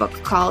Facebook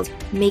called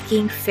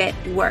Making Fit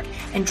Work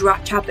and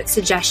drop topic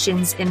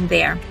suggestions in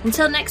there.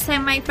 Until next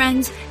time, my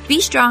friends, be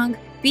strong,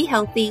 be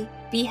healthy,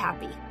 be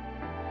happy.